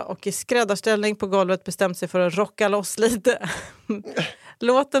skura och i skräddarställning på golvet bestämt sig för att rocka loss lite.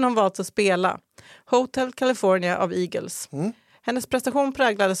 Låten hon valt att spela, Hotel California av Eagles. Hennes prestation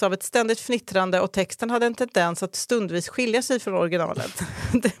präglades av ett ständigt fnittrande och texten hade en tendens att stundvis skilja sig från originalet.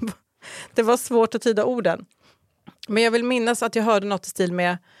 Det var svårt att tyda orden. Men jag vill minnas att jag hörde något i stil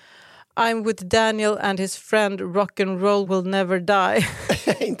med I'm with Daniel and his friend rock and roll will never die.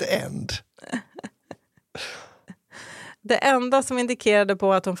 Inte end. Det enda som indikerade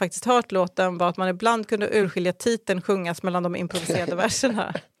på att hon faktiskt hört låten var att man ibland kunde urskilja titeln sjungas mellan de improviserade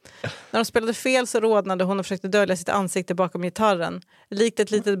verserna. När de spelade fel så rodnade hon och försökte dölja sitt ansikte bakom gitarren. Likt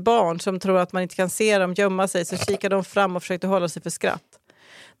ett litet barn som tror att man inte kan se dem gömma sig så kikade hon fram och försökte hålla sig för skratt.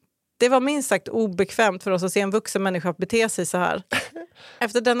 Det var minst sagt obekvämt för oss att se en vuxen människa bete sig så här.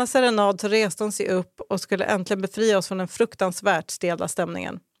 Efter denna serenad så reste hon sig upp och skulle äntligen befria oss från den fruktansvärt stela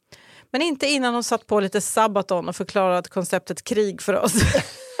stämningen. Men inte innan hon satt på lite Sabaton och förklarat konceptet krig för oss.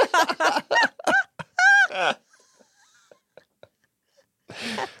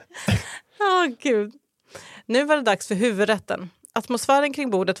 Gud. Nu var det dags för huvudrätten. Atmosfären kring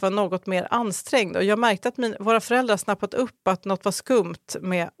bordet var något mer ansträngd och jag märkte att våra föräldrar snappat upp att något var skumt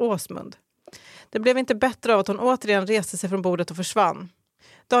med Åsmund. Det blev inte bättre av att hon återigen reste sig från bordet och försvann.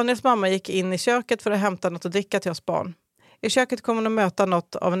 Daniels mamma gick in i köket för att hämta något att dricka till oss barn. I köket kommer hon att möta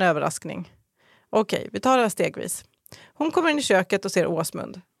något av en överraskning. Okej, vi tar det här stegvis. Hon kommer in i köket och ser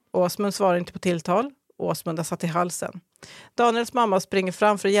Åsmund. Åsmund svarar inte på tilltal. Åsmund har satt i halsen. Daniels mamma springer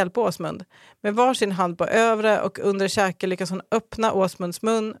fram för att hjälpa Åsmund. Med varsin hand på övre och under käken lyckas hon öppna Åsmunds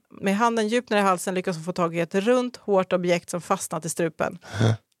mun. Med handen djupt ner i halsen lyckas hon få tag i ett runt, hårt objekt som fastnat i strupen.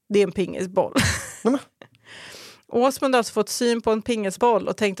 Det är en pingisboll. Åsmund har alltså fått syn på en pingisboll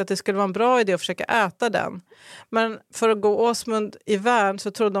och tänkte att det skulle vara en bra idé att försöka äta den. Men för att gå Åsmund i värn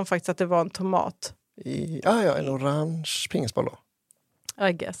så trodde de faktiskt att det var en tomat. En orange pingisboll då.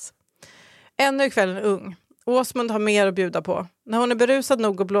 I guess. Ännu är kvällen ung. Åsmund har mer att bjuda på. När hon är berusad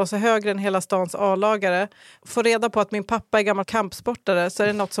nog att blåsa högre än hela stans A-lagare och får reda på att min pappa är gammal kampsportare så är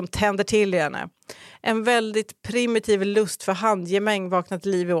det något som tänder till i henne. En väldigt primitiv lust för handgemäng vaknar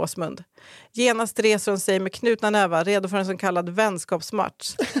till liv i Åsmund. Genast reser hon sig med knutna nävar redo för en så kallad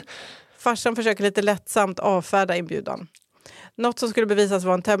vänskapsmatch. Farsan försöker lite lättsamt avfärda inbjudan. Något som skulle bevisas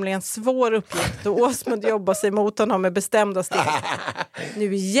vara en tämligen svår uppgift då Åsmund jobbar sig mot honom med bestämda steg.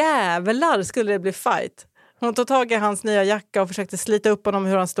 Nu jävlar skulle det bli fight. Hon tog tag i hans nya jacka och försökte slita upp honom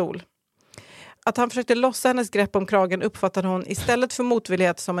ur hans stol. Att han försökte lossa hennes grepp om kragen uppfattade hon istället för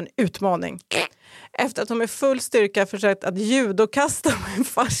motvillighet som en utmaning. Efter att hon med full styrka försökt att judokasta min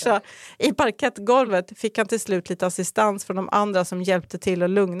farsa i parkettgolvet fick han till slut lite assistans från de andra som hjälpte till att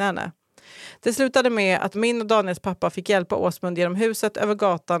lugna henne. Det slutade med att min och Daniels pappa fick hjälpa Åsmund genom huset, över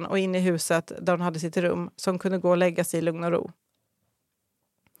gatan och in i huset där hon hade sitt rum som kunde gå och lägga sig i lugn och ro.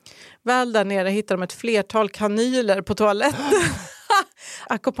 Väl där nere hittade de ett flertal kanyler på toaletten.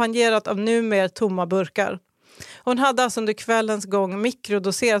 Ackompanjerat av numera tomma burkar. Hon hade alltså under kvällens gång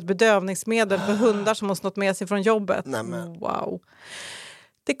mikrodoserat bedövningsmedel för hundar som hon snott med sig från jobbet. Nämen. Wow.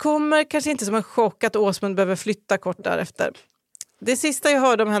 Det kommer kanske inte som en chock att Åsmund behöver flytta kort därefter. Det sista jag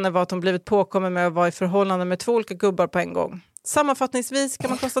hörde om henne var att hon blivit påkommen med att vara i förhållande med 2 olika gubbar på en gång. Sammanfattningsvis kan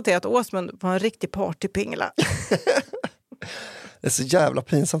man konstatera att Åsmund var en riktig partypingla. Det är så jävla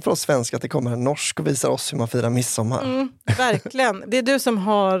pinsamt för oss svenskar att det kommer en norsk och visar oss hur man firar midsommar. Verkligen. Det är du som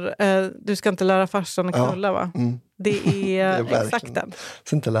har du ska inte lära farsan att knulla, va? Det är exakt den.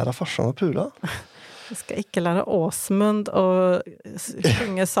 Så inte lära farsan att pula. Jag ska inte lära Åsmund och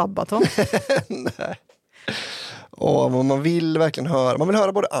sjunga Sabaton. Nej. Och man vill verkligen höra. Man vill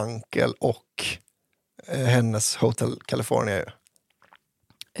höra både Ankel och hennes Hotel California.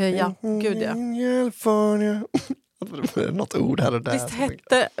 Ja, gud ja. California. Något ord här och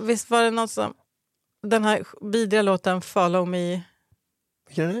där. Visst var det något som den här vidriga låten Follow Me.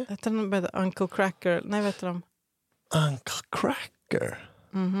 Vilken är det? Hette den med Uncle Cracker? Nej, vet du dem? Uncle Cracker?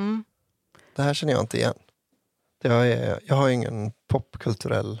 Mhm. Det här känner jag inte igen. Jag har ingen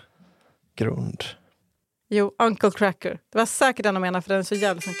popkulturell grund. Jo, Uncle Cracker. Det var säkert den jag menar, för den är så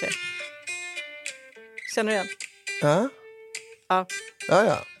jävla sunkig. Känner du igen? Ja. Ja.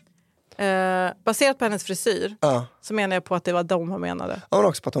 Ja. Baserat på hennes frisyr så menar jag på att det var de hon menade. Ja, men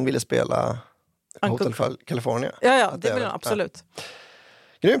också på att hon ville spela Hotel California. Ja, det vill hon absolut.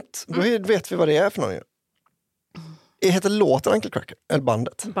 Ja. Grymt, då vet vi vad det är för någon. Heter låten Uncle Cracker? Eller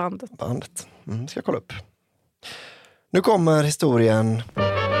bandet? Bandet. Ska jag kolla upp. Nu kommer historien.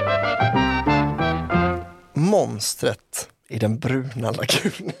 Monstret i den bruna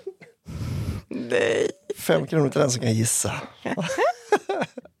lagunen. Nej. 5 kronor till den som kan gissa.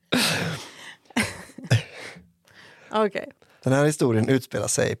 Okay. Den här historien utspelar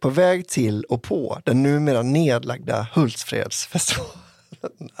sig på väg till och på den numera nedlagda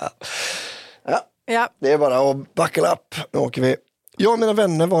Hultsfredsfestivalen. Ja, det är bara att buckle up. Nu åker vi. Jag och mina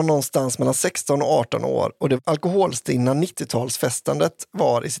vänner var någonstans mellan 16 och 18 år och det alkoholstinna 90-talsfestandet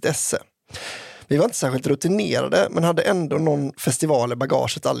var i sitt esse. Vi var inte särskilt rutinerade men hade ändå någon festival i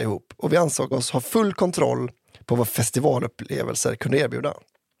bagaget allihop och vi ansåg oss ha full kontroll på vad festivalupplevelser kunde erbjuda.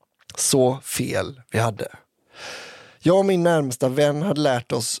 Så fel vi hade. Jag och min närmsta vän hade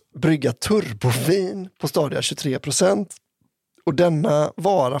lärt oss brygga turbovin på stadiga 23%. Och denna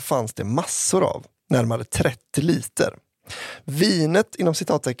vara fanns det massor av, närmare 30 liter. Vinet, inom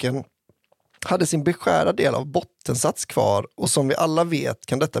citattecken, hade sin beskärda del av bottensats kvar och som vi alla vet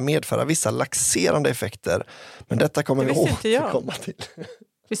kan detta medföra vissa laxerande effekter. Men detta kommer vi återkomma till.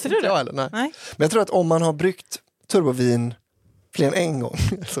 Visste du det? Eller? Nej. Men jag tror att om man har bryggt turbovin fler än en gång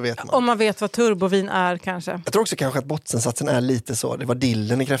så vet man. Om man vet vad turbovin är kanske. Jag tror också kanske att bottensatsen är lite så. Det var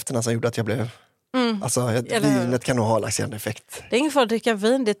dillen i kräftorna som gjorde att jag blev... Alltså vinet kan nog ha laxerande effekt. Det är ingen för att dricka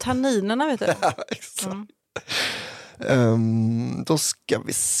vin, det är tanninerna, vet du. Ja, exakt. Då ska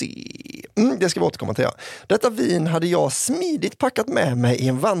vi se. Det ska vi återkomma till. Ja. Detta vin hade jag smidigt packat med mig i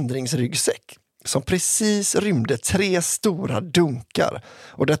en vandringsryggsäck som precis rymde 3 stora dunkar.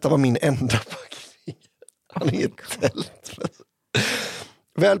 Och detta var min enda packning. Han är ett tält.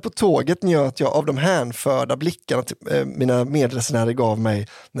 Väl på tåget njöt jag av de hänförda blickarna mina medresenärer gav mig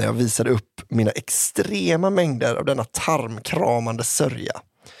när jag visade upp mina extrema mängder av denna tarmkramande sörja.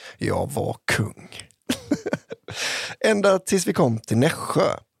 Jag var kung. Ända tills vi kom till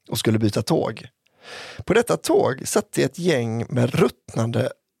Nässjö och skulle byta tåg. På detta tåg satt ett gäng med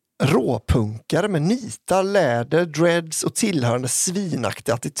ruttnande råpunkare med nitar, läder, dreads och tillhörande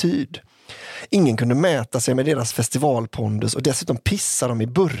svinaktig attityd. Ingen kunde mäta sig med deras festivalpondus och dessutom pissade de i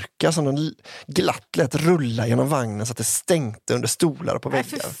burkar som de glatt lät rulla genom vagnen så att det stänkte under stolar och på väggar.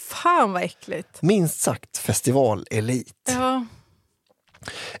 Nej, för fan vad äckligt. Minst sagt festivalelit. Ja.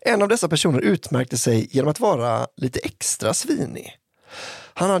 En av dessa personer utmärkte sig genom att vara lite extra svinig.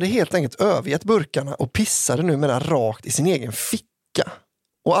 Han hade helt enkelt övergett burkarna och pissade numera rakt i sin egen ficka.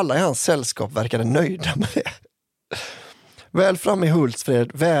 Och alla i hans sällskap verkade nöjda med det. Väl framme i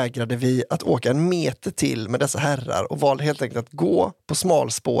Hultsfred vägrade vi att åka en meter till med dessa herrar och valde helt enkelt att gå på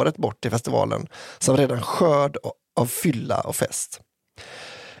smalspåret bort till festivalen som redan skörd av fylla och fest.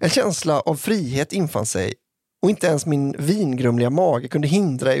 En känsla av frihet infann sig och inte ens min vingrumliga mage kunde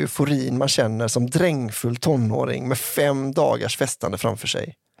hindra euforin man känner som drängfull tonåring med 5 dagars festande framför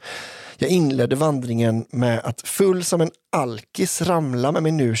sig. Jag inledde vandringen med att full som en alkis ramla med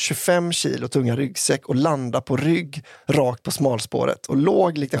min nu 25 kilo tunga ryggsäck och landa på rygg rakt på smalspåret och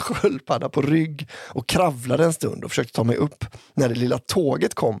låg likt en sköldpadda på rygg och kravlade en stund och försökte ta mig upp när det lilla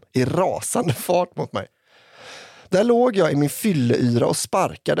tåget kom i rasande fart mot mig. Där låg jag i min fylleyra och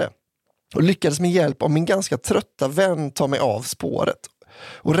sparkade och lyckades med hjälp av min ganska trötta vän ta mig av spåret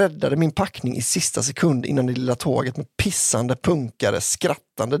och räddade min packning i sista sekund innan det lilla tåget med pissande punkare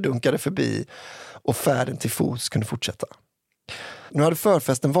skrattande dunkade förbi och färden till fots kunde fortsätta. Nu hade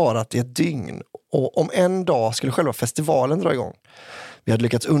förfesten varat i ett dygn och om en dag skulle själva festivalen dra igång. Vi hade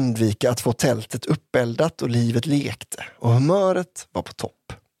lyckats undvika att få tältet uppeldat och livet lekte och humöret var på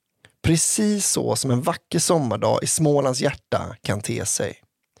topp. Precis så som en vacker sommardag i Smålands hjärta kan te sig.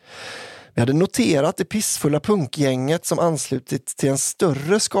 Vi hade noterat det pissfulla punkgänget som anslutit till en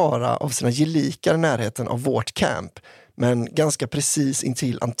större skara av sina gelikar i närheten av vårt camp, men ganska precis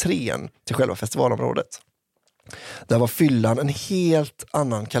intill entrén till själva festivalområdet. Där var fyllan en helt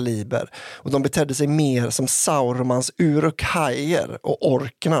annan kaliber och de betedde sig mer som Saurmans urukhajer och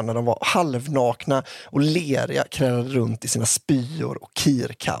orkerna när de var halvnakna och leriga krälade runt i sina spyor och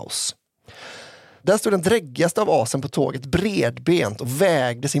kirkaos. Där stod den dräggigaste av asen på tåget bredbent och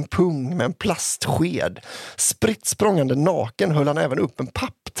vägde sin pung med en plastsked. Spritt språngande naken höll han även upp en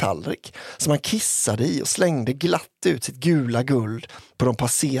papptallrik som han kissade i och slängde glatt ut sitt gula guld på de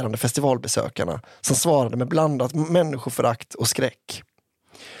passerande festivalbesökarna som svarade med blandat människoförakt och skräck.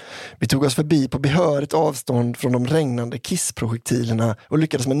 Vi tog oss förbi på behörigt avstånd från de regnande kissprojektilerna och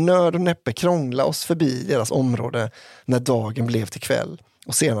lyckades med nöd och näppe krångla oss förbi deras område när dagen blev till kväll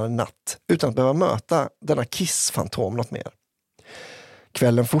och senare natt utan att behöva möta denna kissfantom något mer.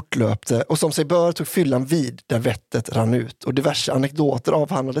 Kvällen fortlöpte och som sig bör tog fyllan vid där vettet rann ut och diverse anekdoter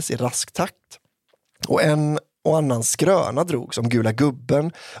avhandlades i rask takt. Och en och annan skröna drogs om Gula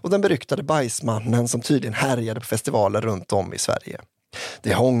gubben och den beryktade bajsmannen som tydligen härjade på festivaler runt om i Sverige.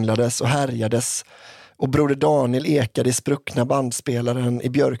 Det hånglades och härjades och broder Daniel ekade i spruckna bandspelaren i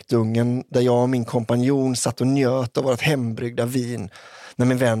björkdungen där jag och min kompanjon satt och njöt av vårt hembryggda vin när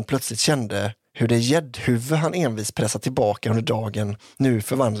min vän plötsligt kände hur det gäddhuvud han envis pressat tillbaka under dagen nu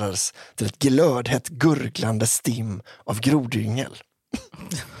förvandlades till ett glödhett gurglande stim av grodyngel.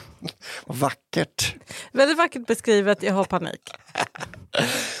 Vad vackert. Väldigt vackert beskrivet, jag har panik.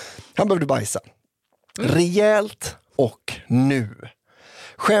 Han behövde bajsa. Rejält och nu.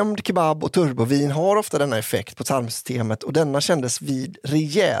 Skämd kebab och turbovin har ofta denna effekt på tarmsystemet och denna kändes vid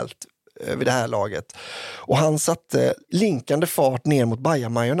rejält vid det här laget. Och han satte linkande fart ner mot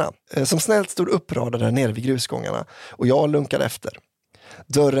bajamajorna som snällt stod uppradade nere vid grusgångarna och jag lunkade efter.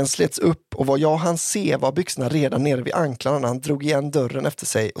 Dörren slets upp och vad jag hann se var byxorna redan nere vid anklarna när han drog igen dörren efter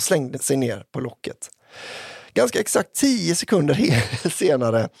sig och slängde sig ner på locket. Ganska exakt 10 sekunder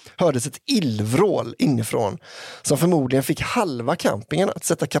senare hördes ett illvrål inifrån som förmodligen fick halva campingen att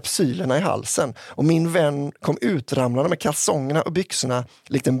sätta kapsylerna i halsen och min vän kom utramlande med kalsongerna och byxorna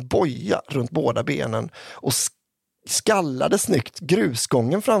likt en boja runt båda benen och skallade snyggt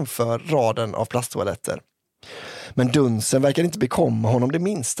grusgången framför raden av plasttoaletter. Men dunsen verkade inte bekomma honom det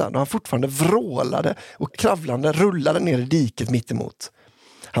minsta då han fortfarande vrålade och kravlande rullade ner i diket mittemot.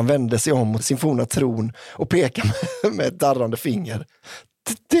 Han vände sig om mot sin forna tron och pekade med ett darrande finger.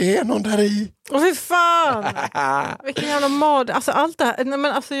 Det är någon där i. Åh fy fan! Vilken jävla mord. Alltså allt det här. Nej,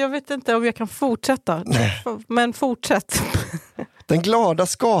 men alltså, jag vet inte om jag kan fortsätta. Nej. Men fortsätt. Den glada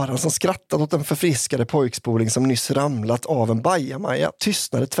skaran som skrattat åt den förfriskade pojkspoling som nyss ramlat av en bajamaja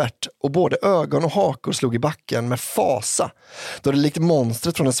tystnade tvärt och både ögon och hakor slog i backen med fasa då det likt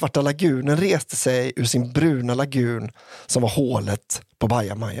monstret från den svarta lagunen reste sig ur sin bruna lagun som var hålet på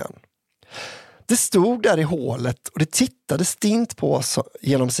bajamajan. Det stod där i hålet och det tittade stint på oss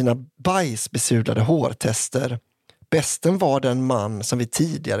genom sina bajsbesudlade hårtester. Bästen var den man som vi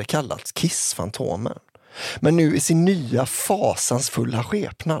tidigare kallat kissfantomen. Men nu i sin nya fasansfulla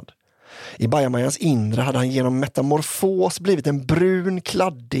skepnad. I bajamajans inre hade han genom metamorfos blivit en brun,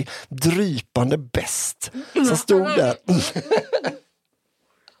 kladdig, drypande bäst som stod där.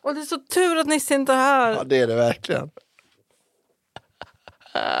 Och det är så tur att Nisse inte är här. Ja, det är det verkligen.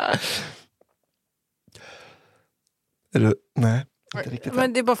 Är du? Nej, inte riktigt.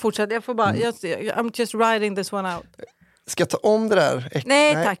 Men det är bara fortsätt. Jag får bara, I'm just riding this one out. Ska jag ta om det där?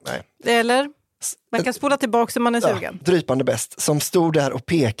 Nej, tack. Nej. Eller? Man kan spola tillbaka om man är sugen. Drypande bäst som stod där och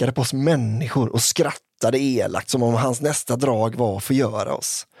pekade på oss människor och skrattade elakt som om hans nästa drag var att förgöra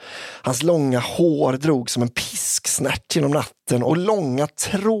oss. Hans långa hår drog som en pisksnärt genom natten och långa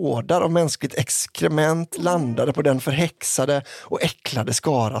trådar av mänskligt exkrement landade på den förhäxade och äcklade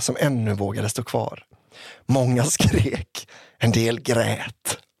skara som ännu vågade stå kvar. Många skrek, en del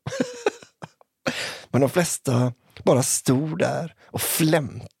grät. Men de flesta bara stod där och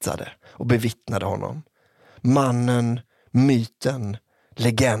flämtade och bevittnade honom. Mannen, myten,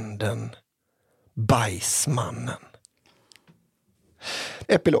 legenden, bajsmannen.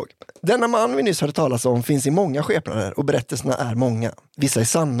 Epilog. Denna man vi nyss hörde talas om finns i många skepnader och berättelserna är många. Vissa är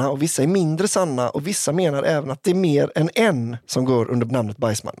sanna och vissa är mindre sanna och vissa menar även att det är mer än en som går under namnet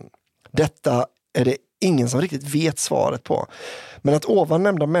bajsmannen. Detta är det ingen som riktigt vet svaret på. Men att ovan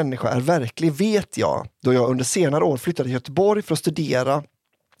nämnda människa är verklig vet jag, då jag under senare år flyttade till Göteborg för att studera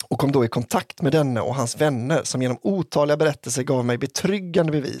och kom då i kontakt med denne och hans vänner som genom otaliga berättelser gav mig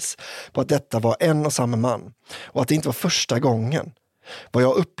betryggande bevis på att detta var en och samma man och att det inte var första gången. Vad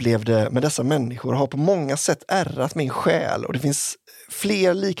jag upplevde med dessa människor har på många sätt ärrat min själ och det finns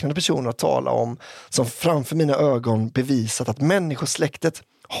fler liknande personer att tala om som framför mina ögon bevisat att människosläktet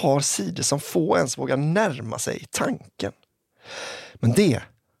har sidor som få ens vågar närma sig tanken. Men det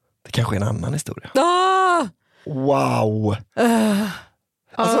kanske är en annan historia. Wow!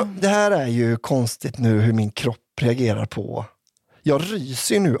 Alltså, det här är ju konstigt nu hur min kropp reagerar på. Jag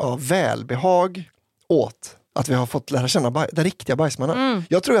ryser nu av välbehag åt att vi har fått lära känna den riktiga bajsmannen.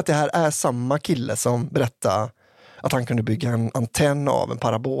 Jag tror att det här är samma kille som berättade att han kunde bygga en antenn av en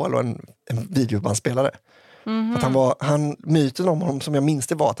parabol och en videobandspelare. Myten om honom som jag minns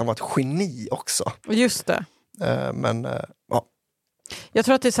det var att han var ett geni också. Just det. Men ja. Jag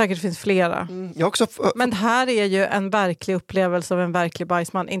tror att det säkert finns flera. Jag också men det här är ju en verklig upplevelse av en verklig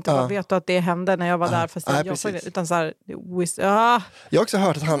bajsman. Inte bara vet du att det hände när jag var där fast jag jobbade, utan så här, Jag har också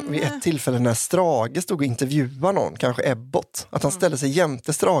hört att han vid ett tillfälle när Strage stod och intervjuade någon, kanske Ebbot, att han ställde sig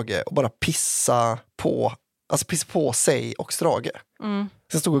jämte Strage och bara pissa på sig och Strage.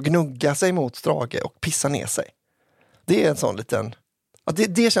 Sen stod och gnugga sig mot Strage och pissa ner sig. Det är en sån liten... Ja,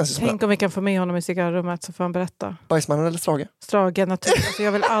 det känns ju som... Tänk om vi kan få med honom i cigarrummet så får han berätta. Bajsmannen eller Strage? Strage, naturligtvis. Alltså,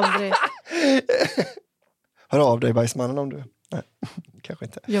 jag vill aldrig... Hör av dig, bajsmannen, om du... Nej, kanske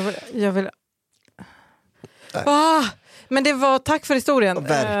inte. Jag vill... Men det var... Tack för historien.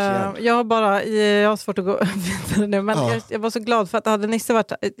 Verkligen. Jag har svårt att gå vidare nu. Men jag var så glad för att hade Nisse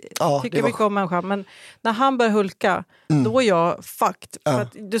varit... tycker mycket om människan. Men när han börjar hulka, då är jag fucked. För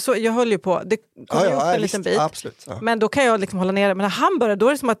att jag höll ju på. Det kom upp en liten bit. Absolut, men då kan jag liksom hålla ner det. Men när han börjar, då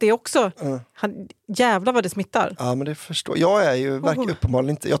är det som att det också... Jävlar vad det smittar. Ja, men det förstår jag. Är ju verkligen uppenbarligen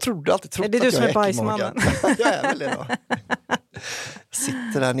inte... Jag trodde alltid trott att jag är äcklig. Det är du som är bajsmannen. Jag är väl det då.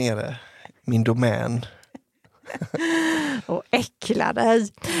 Sitter där nere. Min domän. Och äckla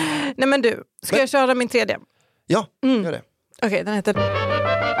dig. Nej men du, ska jag köra min tredje? Ja, gör det. Okej, den heter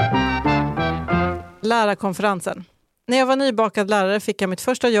Lärarkonferensen. När jag var nybakad lärare fick jag mitt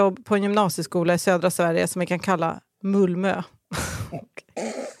första jobb på en gymnasieskola i södra Sverige som vi kan kalla Mulmö.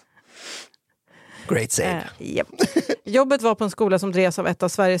 Great save. Yep. Jobbet var på en skola som drevs av ett av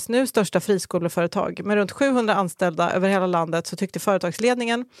Sveriges nu största friskoleföretag. Med runt 700 anställda över hela landet så tyckte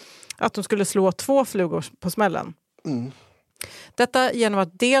företagsledningen att de skulle slå 2 flugor på smällen. Detta genom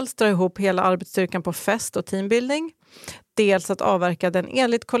att dels dra ihop hela arbetsstyrkan på fest och teambuilding, dels att avverka den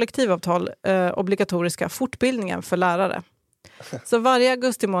enligt kollektivavtal obligatoriska fortbildningen för lärare. Så varje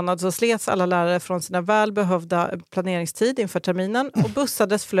augustimånad så slets alla lärare från sina välbehövda planeringstid inför terminen och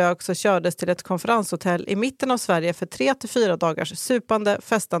bussades, flögs och kördes till ett konferenshotell i mitten av Sverige för 3 till 4 dagars supande,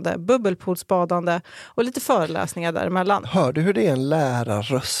 festande, bubbelpoolsbadande och lite föreläsningar däremellan. Hör du hur det är en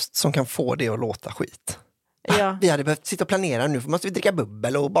lärarröst som kan få det att låta skit? Ja. Vi hade behövt sitta och planera nu, för måste vi dricka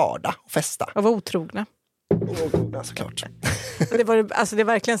bubbel och bada och festa. Och vara otrogna. Såklart. Det är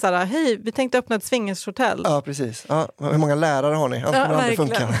verkligen så här, hej, vi tänkte öppna ett swingershotell. Ja, precis. Ja, hur många lärare har ni? Annars kommer det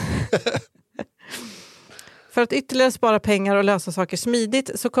funka. För att ytterligare spara pengar och lösa saker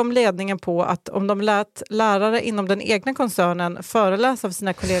smidigt så kom ledningen på att om de lät lärare inom den egna koncernen föreläsa för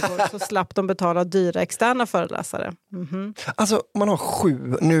sina kollegor så slapp de betala dyra externa föreläsare. Alltså, man har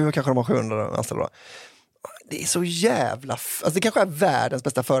 7, nu kanske de har 700 anställda. Det är så jävla... Alltså det kanske är världens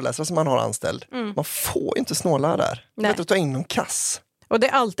bästa föreläsare som man har anställd. Man får inte snåla där. Det är att ta in någon kass. Och det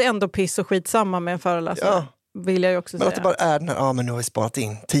är alltid ändå piss och skit samma med en föreläsare. Ja. Vill jag ju också men säga. att det bara är den här, men nu har vi sparat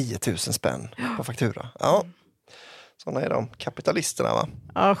in 10 000 spänn på faktura. Ja, sådana är de kapitalisterna, va?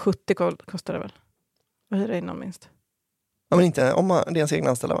 Ja, 70 kostar det väl. Vad hyra in minst. Ja, men inte om det är ens egna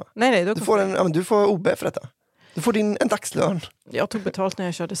anställda, va? Nej, då du får OB för detta. Du får en dagslön. Jag tog betalt när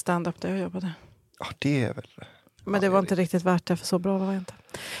jag körde stand-up där jag jobbade. Ja, det är väl... Men det var inte riktigt värt det, för så bra var jag inte.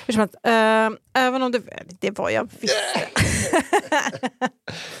 Hur som helst, även om det var jag visste.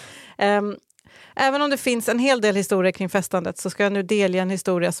 Även om det finns en hel del historier kring festandet så ska jag nu delge en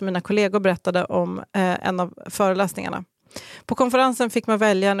historia som mina kollegor berättade om en av föreläsningarna. På konferensen fick man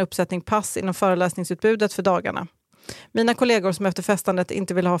välja en uppsättning pass inom föreläsningsutbudet för dagarna. Mina kollegor som efter festandet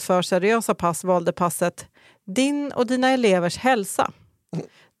inte ville ha för seriösa pass valde passet Din och dina elevers hälsa.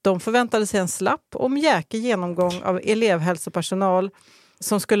 De förväntade sig en slapp och mjäkig genomgång av elevhälsopersonal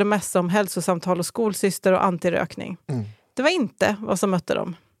som skulle mässa om hälsosamtal och skolsyster och antirökning. Det var inte vad som mötte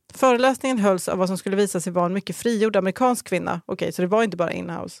dem. Föreläsningen hölls av vad som skulle visa sig vara en mycket frigjord amerikansk kvinna. Okej, så det var inte bara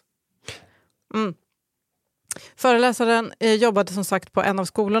in-house. Föreläsaren jobbade som sagt på en av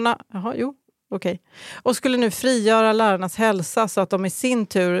skolorna. Okej. Och skulle nu frigöra lärarnas hälsa så att de i sin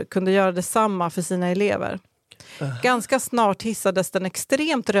tur kunde göra detsamma för sina elever. Ganska snart hissades den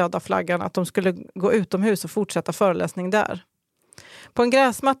extremt röda flaggan att de skulle gå utomhus och fortsätta föreläsning där. På en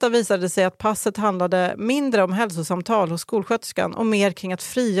gräsmatta visade det sig att passet handlade mindre om hälsosamtal hos skolsköterskan och mer kring att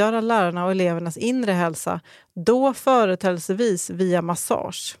frigöra lärarna och elevernas inre hälsa, då företrädesvis via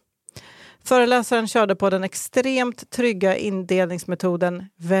massage. Föreläsaren körde på den extremt trygga indelningsmetoden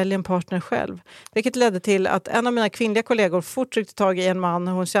välj en partner själv, vilket ledde till att en av mina kvinnliga kollegor fort tryckte tag i en man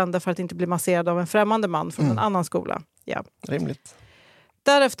hon kände för att inte bli masserad av en främmande man från en annan skola. Ja. Rimligt.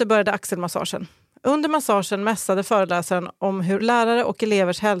 Därefter började axelmassagen. Under massagen mässade föreläsaren om hur lärare och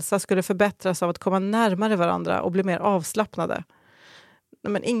elevers hälsa skulle förbättras av att komma närmare varandra och bli mer avslappnade.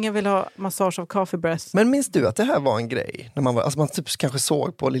 Men ingen vill ha massage av coffee breath. Men minns du att det här var en grej? När man typ kanske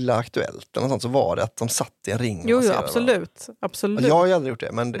såg på Lilla Aktuellt eller något sånt, så var det att de satt i en ring. Jo, absolut. Absolut. Jag har ju aldrig gjort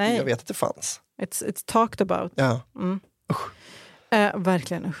det, men jag vet att det fanns. It's talked about. Ja.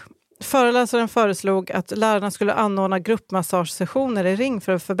 Verkligen usch. Föreläsaren föreslog att lärarna skulle anordna gruppmassagesessioner i ring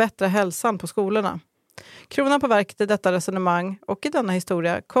för att förbättra hälsan på skolorna. Kronan på verket i detta resonemang och i denna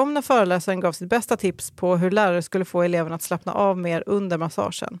historia kom när föreläsaren gav sitt bästa tips på hur lärare skulle få eleverna att slappna av mer under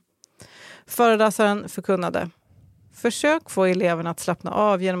massagen. Föreläsaren förkunnade: försök få eleverna att slappna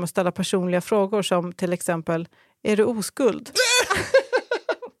av genom att ställa personliga frågor som till exempel: är du oskuld?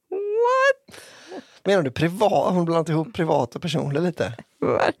 What? Menar du privat? Hon blandat ihop privat och personligt lite.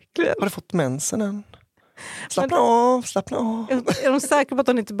 Verkligen. Har du fått mensen än? Slappna av. Är de säkra på att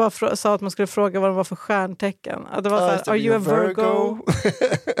hon inte bara sa att man skulle fråga vad de var för stjärntecken? Att det var så här, are you a Virgo?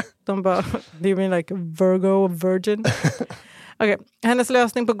 De bara, do you mean like a Virgo, a virgin? Okay. Hennes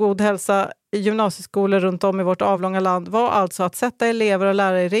lösning på god hälsa i gymnasieskolor runt om i vårt avlånga land var alltså att sätta elever och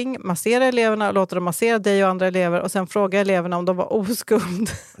lärare i ring, massera eleverna och låta dem massera dig och andra elever och sen fråga eleverna om de var oskuld.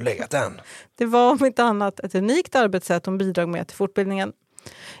 Lägga den. Det var om inte annat ett unikt arbetssätt som bidrog med till fortbildningen.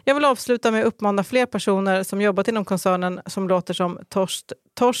 Jag vill avsluta med att uppmana fler personer som jobbat inom koncernen som låter som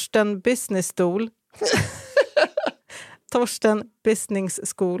Torsten Business Stol. Torsten Business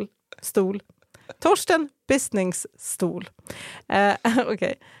Stol. Torsten Business Stol.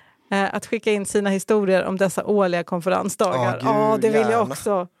 Okej. Att skicka in sina historier om dessa årliga konferensdagar. Ja, det vill jag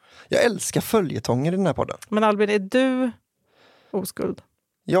också. Jag älskar följetonger i den här podden. Men Albin, är du oskuld?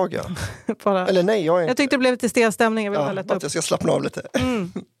 Jag, ja. Bara. Eller nej, jag är inte. Jag tyckte det blev lite stel stämning. Jag vill bara lätta upp. Att jag ska slappna av lite.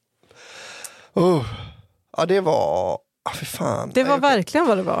 Ja, det var... fy fan. Det var verkligen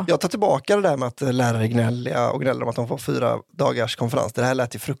vad det var. Jag tar tillbaka det där med att lärare gnäller om att de får 4 dagars konferens. Det här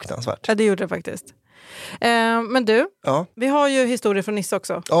lät ju fruktansvärt. Ja, det gjorde det faktiskt. Men du, vi har ju historier från Nisse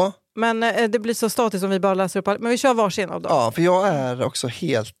också. Ja. Men det blir så statiskt om vi bara läser upp. Men vi kör varsin av dem. Ja, för jag är också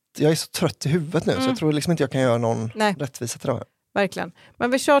jag är så trött i huvudet nu. Så jag tror liksom inte jag kan göra någon rättvisa till det. Verkligen.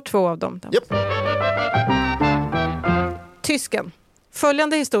 Men vi kör 2 av dem. Yep. Tysken.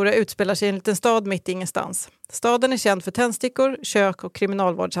 Följande historia utspelar sig i en liten stad mitt i ingenstans. Staden är känd för tändstickor, kök och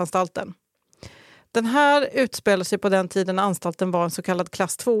kriminalvårdsanstalten. Den här utspelar sig på den tiden när anstalten var en så kallad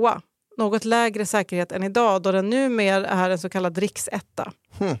klass 2. Något lägre säkerhet än idag då den numera är en så kallad riksetta.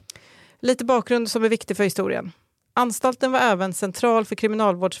 Lite bakgrund som är viktig för historien. Anstalten var även central för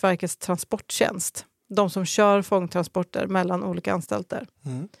Kriminalvårdsverkets transporttjänst. De som kör fångtransporter mellan olika anstalter.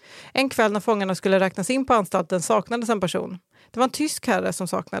 En kväll när fångarna skulle räknas in på anstalten saknades en person. Det var en tysk herre som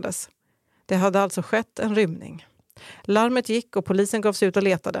saknades. Det hade alltså skett en rymning. Larmet gick och polisen gav sig ut och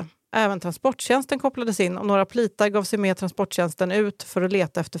letade. Även transporttjänsten kopplades in och några plitar gav sig med transporttjänsten ut för att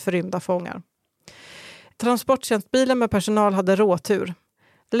leta efter förrymda fångar. Transporttjänstbilen med personal hade råtur.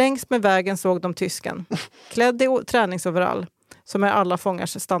 Längs med vägen såg de tysken. Klädd i träningsoverall, som är alla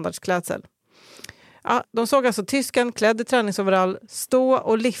fångars standardsklädsel. Ja, de såg alltså tysken klädd i träningsoverall stå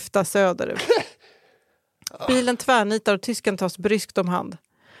och lyfta söderut. Bilen tvärnitar och tysken tas bryskt om hand.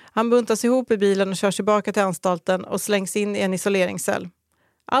 Han buntas ihop i bilen och körs tillbaka till anstalten och slängs in i en isoleringscell.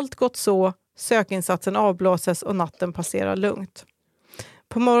 Allt gott så, sökinsatsen avblåses och natten passerar lugnt.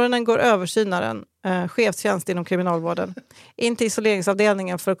 På morgonen går översynaren, chefstjänst inom kriminalvården, in till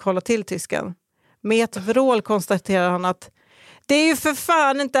isoleringsavdelningen för att kolla till tysken. Med ett vrål konstaterar han att det är ju för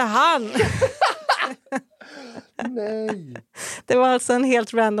fan inte han! Nej. Det var alltså en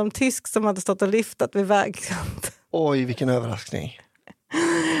helt random tysk som hade stått och lyftat vid vägkant. Oj, vilken överraskning.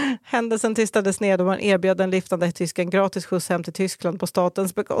 Händelsen tystades ner då man erbjöd den liftande tysken gratis skjuts hem till Tyskland på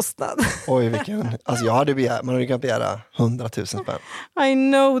statens bekostnad. Oj, vilken... Alltså man hade kunnat begära 100 000 spänn. I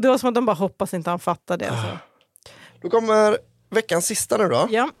know, det var som att de bara hoppas inte han fattar det. Alltså. Då kommer veckans sista nu då.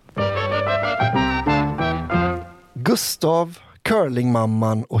 Ja. Gustav,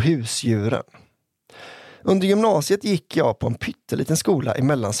 curlingmamman och husdjuren. Under gymnasiet gick jag på en pytteliten skola i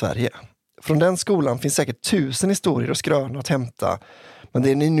Mellansverige. Från den skolan finns säkert 1000 historier och skrönor att hämta. Men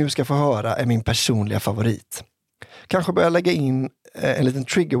det ni nu ska få höra är min personliga favorit. Kanske börja lägga in en liten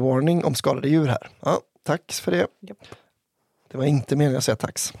trigger warning om skadade djur här. Ja, tack för det. Japp. Det var inte meningen att säga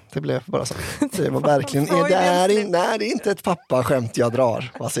tax. Det blev bara så. Det var verkligen... det är inte ett pappaskämt jag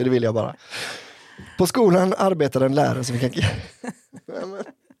drar. Alltså, det vill jag bara. På skolan arbetade en lärare som vi kan...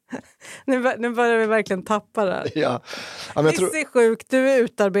 Nu börjar vi verkligen tappa det här. Ja. Ja, men Nisse är sjuk, du är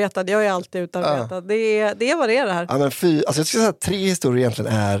utarbetad, jag är alltid utarbetad. Ja. Det är vad det är det här. Ja, men alltså jag ska säga att 3 historier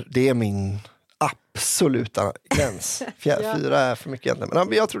egentligen är min absoluta gräns. 4 är för mycket egentligen.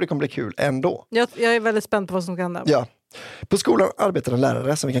 Men jag tror det kommer bli kul ändå. Jag är väldigt spänd på vad som kan hända. Ja. På skolan arbetade en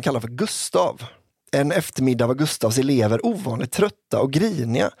lärare som vi kan kalla för Gustav. En eftermiddag var Gustavs elever ovanligt trötta och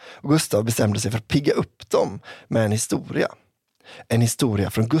griniga. Och Gustav bestämde sig för att pigga upp dem med en historia. En historia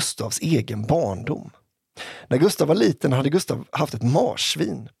från Gustavs egen barndom. När Gustav var liten hade Gustav haft ett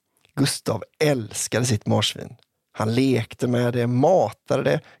marsvin. Gustav älskade sitt marsvin. Han lekte med det, matade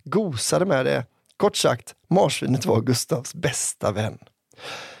det, gosade med det. Kort sagt, marsvinet var Gustavs bästa vän.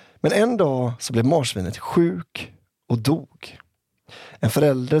 Men en dag så blev marsvinet sjuk och dog. En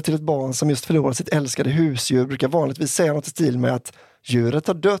förälder till ett barn som just förlorat sitt älskade husdjur brukar vanligtvis säga något i stil med att djuret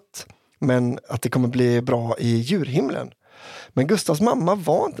har dött, men att det kommer bli bra i djurhimlen. Men Gustavs mamma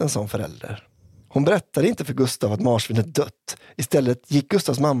var inte en sån förälder. Hon berättade inte för Gustav att marsvinet dött. Istället gick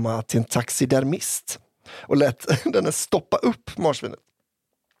Gustavs mamma till en taxidermist och lät denne stoppa upp marsvinet.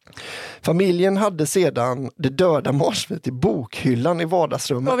 Familjen hade sedan det döda marsvinet i bokhyllan i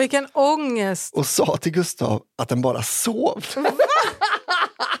vardagsrummet. Och vilken ångest! Och sa till Gustav att den bara sov.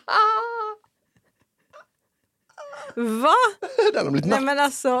 Va? Den har blivit Nej men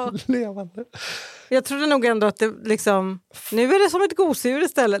alltså, levande. jag trodde nog ändå att det liksom, nu är det som ett gosedjur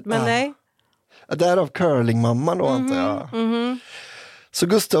istället, men nej. Därav curlingmamman då antar jag. Så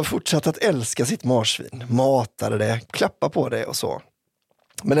Gustav fortsatte att älska sitt marsvin, matade det, klappade på det och så.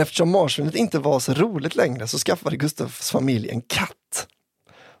 Men eftersom marsvinet inte var så roligt längre så skaffade Gustavs familj en katt.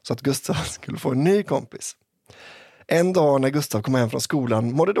 Så att Gustav skulle få en ny kompis. En dag när Gustav kom hem från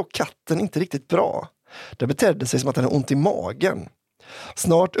skolan mådde dock katten inte riktigt bra. Det betedde sig som att den hade ont i magen.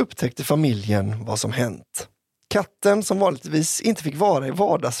 Snart upptäckte familjen vad som hänt. Katten, som vanligtvis inte fick vara i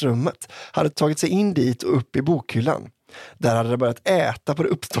vardagsrummet, hade tagit sig in dit och upp i bokhyllan. Där hade det börjat äta på det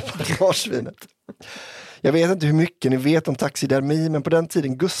uppstoppade marsvinet. Jag vet inte hur mycket ni vet om taxidermi, men på den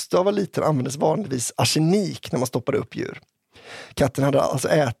tiden Gustav var liten användes vanligtvis arsenik när man stoppade upp djur. Katten hade alltså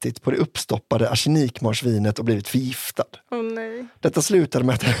ätit på det uppstoppade arsenikmarsvinet och blivit förgiftad. Åh nej. Detta slutade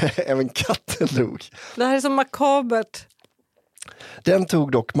med att även katten dog. Det här är så makabert. Den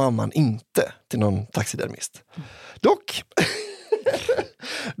tog dock mamman inte till någon taxidermist.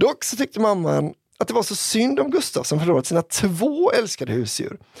 Dock så tyckte mamman att det var så synd om Gustav som förlorat sina 2 älskade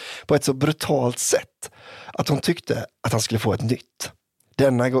husdjur på ett så brutalt sätt att hon tyckte att han skulle få ett nytt.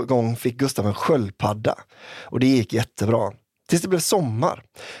 Denna gång fick Gustav en sköldpadda och det gick jättebra. Tills det blev sommar.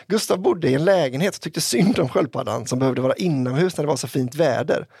 Gustav bodde i en lägenhet och tyckte synd om sköldpaddan som behövde vara inomhus när det var så fint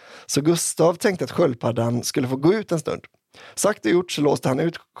väder. Så Gustav tänkte att sköldpaddan skulle få gå ut en stund. Sagt och gjort så låste han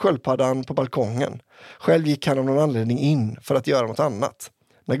ut sköldpaddan på balkongen. Själv gick han av någon anledning in för att göra något annat.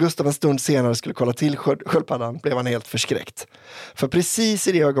 När Gustav en stund senare skulle kolla till sköldpaddan blev han helt förskräckt. För precis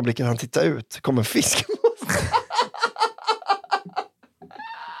i det ögonblicket han tittade ut kom en fiskmås.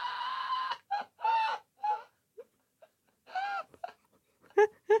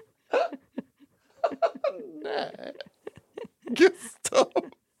 Nej. Gustav.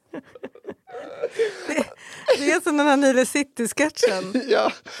 Det är som den här Nile City-sketchen.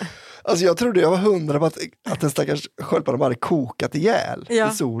 Ja, alltså jag trodde jag var 100 på att den stackars sköldpaddan bara hade kokat ihjäl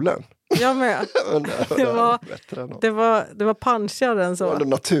i solen. Jag med. Det var punchigare än så. Det var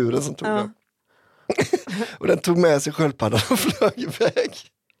naturen som tog den. Och den tog med sig sköldpaddan och flög iväg.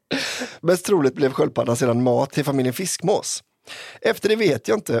 Mest troligt blev sköldpaddan sedan mat till familjen Fiskmås. Efter det vet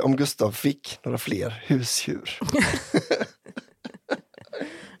jag inte om Gustav fick några fler husdjur.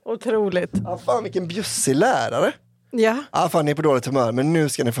 Otroligt. Ja, fan vilken bjussig lärare. Ja. Ja, fan ni är på dåligt humör, men nu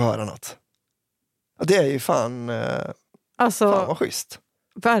ska ni få höra något. Ja, det är ju fan fan vad schysst.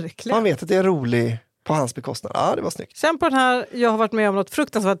 Verkligen. Man vet att det är roligt på hans bekostnad. Ja, det var snyggt. Sen på den här, jag har varit med om något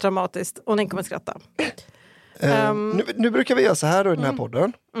fruktansvärt dramatiskt och ni kommer skratta. Nu brukar vi göra så här då i den här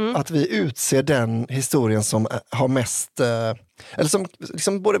podden. Att vi utser den historien som har mest, eller som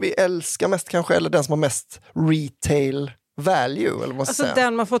liksom både vi älskar mest kanske, eller den som har mest retail value. Eller vad alltså säga.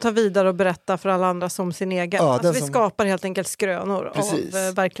 Den man får ta vidare och berätta för alla andra som sin egen. Ja, alltså vi skapar helt enkelt skrönor av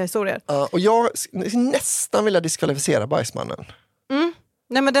verkliga historier. Och jag nästan vill diskvalificera bajsmannen.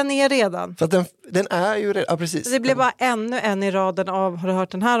 Nej, men den är redan. För att den är ju redan, ja precis. Det blev bara ännu en i raden av, har du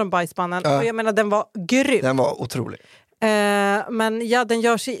hört den här om bajsmannen? Och jag menar, den var grym. Den var otrolig. Men ja,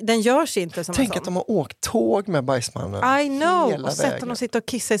 den görs inte som Tänk att de har åkt tåg med bajsmannen. I know, och sett honom sitta och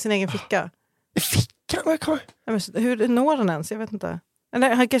kissa i sin egen ficka. I fickan? Hur når den ens? Jag vet inte.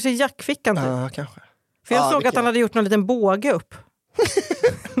 Eller han kanske i jackfickan typ. Ja, kanske. För jag såg att han hade gjort någon liten båge upp.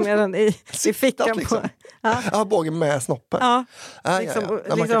 Med den i fickan liksom. på. Ja, bågen med snoppen. Ja.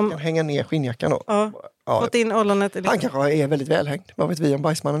 Man kan hänga ner skinnjackan då. Fått in ollonet. Han kanske är väldigt välhängd. Vad vet vi om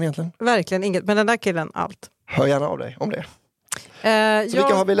bajsmannen egentligen? Verkligen inget, men den där killen, allt. Hör gärna av dig om det. Så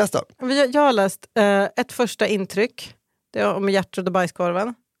vilka har vi läst då? Jag har läst ett första intryck. Det är om Gertrud och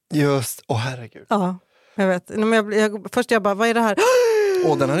bajskorven. Just, herregud. Ja, jag vet. Först jag bara, vad är det här?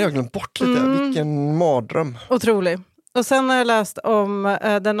 Den hade jag glömt bort lite. Vilken mardröm. Otrolig. Och sen har jag läst om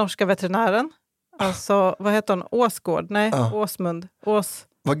den norska veterinären. Alltså, vad heter hon? Åsgård? Nej, Åsmund.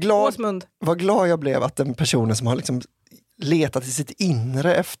 Åsmund. Vad glad jag blev att den personen som har liksom letat i sitt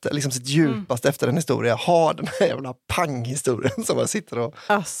inre efter, liksom sitt djupaste efter en historia, har den här jävla panghistorien som man sitter och...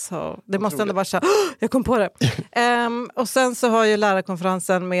 Alltså, det måste ändå vara så här, jag kom på det. Och sen så har ju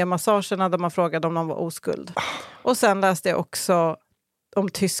lärarkonferensen med massagerna där man frågade om de var oskuld. Och sen läste jag också om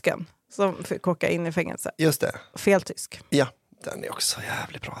tysken som fick åka in i fängelse. Just det. Fel tysk. Ja, den är också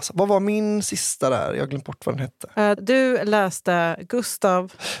jävligt bra. Alltså. Vad var min sista där? Jag har glömt bort vad den hette. Du läste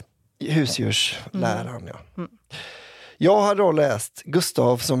Gustav. Husdjursläraren, ja. Jag har då läst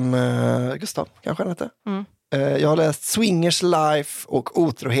Gustav som... Gustav, kanske han hette. Jag har läst Swingers Life och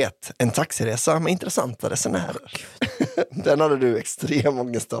Otrohet. En taxiresa med intressanta resenärer. Den hade du extrem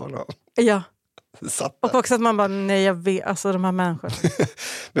ångest av. Ja. Och också att man bara, nej jag vet, alltså de här människorna.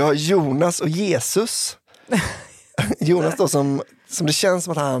 Vi har Jonas och Jesus. Jonas då som det känns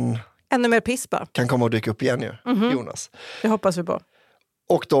som att han... Ännu mer pispa. Kan komma och dyka upp igen ju. Jonas. Det hoppas vi på.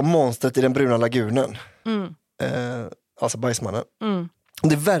 Och då monstret i den bruna lagunen. Alltså bajsmannen.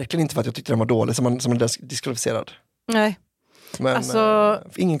 Det är verkligen inte för att jag tyckte den var dålig som är diskvalificerad. Nej. Men alltså...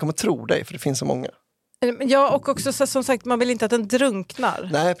 ingen kommer tro dig för det finns så många. Ja, och också som sagt, man vill inte att den drunknar.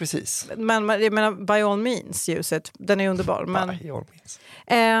 Nej, precis. Men jag menar, by all means, ljuset. Den är underbar. Men, by all means.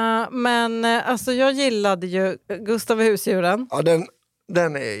 Men alltså, jag gillade ju Gustav och husdjuren. Ja,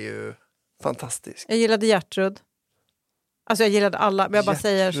 den är ju fantastisk. Jag gillade Gertrud. Alltså jag gillade alla, men jag bara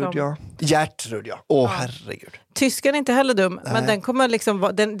säger som... Ja. Gertrud, ja. Herregud. Tysken är inte heller dum, men den kommer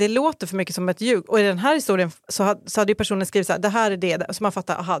liksom det låter för mycket som ett ljug. Och i den här historien så hade ju personen skrivit så här, det här är det. Så man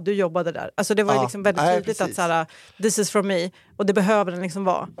fattar, aha, du jobbade där. Alltså det var ju liksom väldigt tydligt att så här, this is from me. Och det behöver den liksom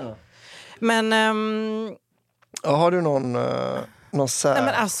vara. Men... har du någon sär... Nej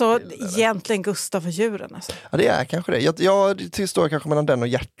men alltså, egentligen Gustav och djuren alltså. Ja, det är kanske det. Jag står kanske mellan den och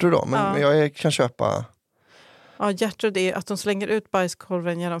Gertrud då. Men jag kan köpa... Ja, Gertrud är att de slänger ut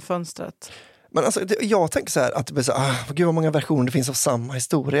bajskorven genom fönstret. Men alltså, jag tänker så här att det blir så gud vad många versioner det finns av samma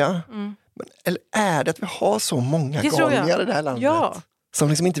historia. Men, eller är det att vi har så många galningar i det här landet som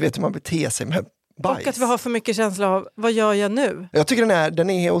liksom inte vet hur man beter sig med bajs? Och att vi har för mycket känsla av, vad gör jag nu? Jag tycker den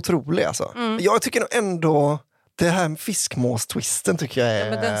är otrolig alltså. Jag tycker nog ändå det här med fiskmås-twisten tycker jag är...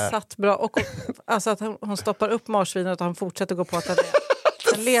 Ja, men den satt bra. Och alltså att hon stoppar upp marsvinet och han fortsätter gå på att den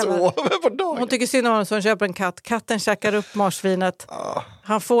lever. Hon tycker synd om honom så hon köper en katt. Katten käkar upp marsvinet.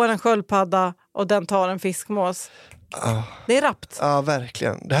 Han får en sköldpadda och den tar en fiskmås. Det är rappt. Ja,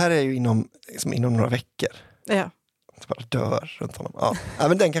 verkligen. Det här är ju inom några veckor. Ja. Det bara dör runt honom. Ja,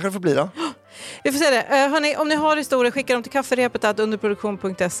 men den kanske får bli då. Vi får se det. Hörrni, om ni har historier, skicka dem till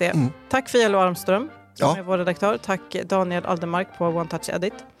kafferepet@underproduktion.se. Tack för Jello Armström som är vår redaktör. Tack Daniel Aldermark på One Touch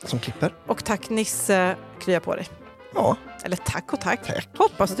Edit. Som klipper. Och tack Nisse, krya på dig. Ja. Eller tack och tack.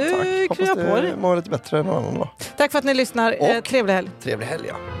 Hoppas du kryar på dig. Mår lite bättre än någon annan då. Tack för att ni lyssnar. Och trevlig helg. Trevlig helg,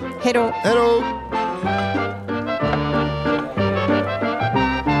 ja. Hej då. Hej då.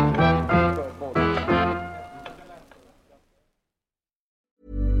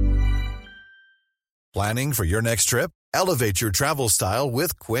 Planning for your next trip? Elevate your travel style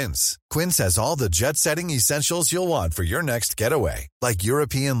with Quince. Quince has all the jet-setting essentials you'll want for your next getaway, like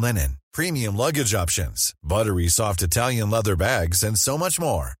European linen, premium luggage options, buttery soft Italian leather bags, and so much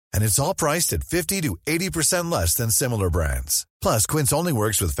more. And it's all priced at 50 to 80% less than similar brands. Plus, Quince only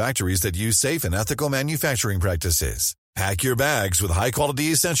works with factories that use safe and ethical manufacturing practices. Pack your bags with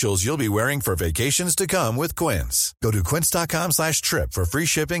high-quality essentials you'll be wearing for vacations to come with Quince. Go to quince.com/trip for free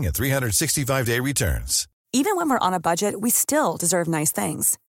shipping and 365-day returns. Even when we're on a budget, we still deserve nice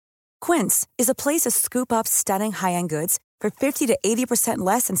things. Quince is a place to scoop up stunning high-end goods for 50 to 80%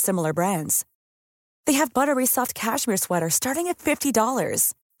 less than similar brands. They have buttery soft cashmere sweaters starting at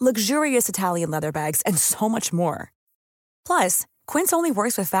 $50, luxurious Italian leather bags, and so much more. Plus, Quince only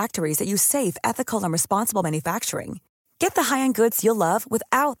works with factories that use safe, ethical, and responsible manufacturing. Get the high-end goods you'll love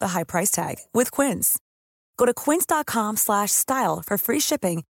without the high price tag with Quince. Go to quince.com/style for free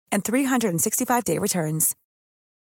shipping and 365-day returns.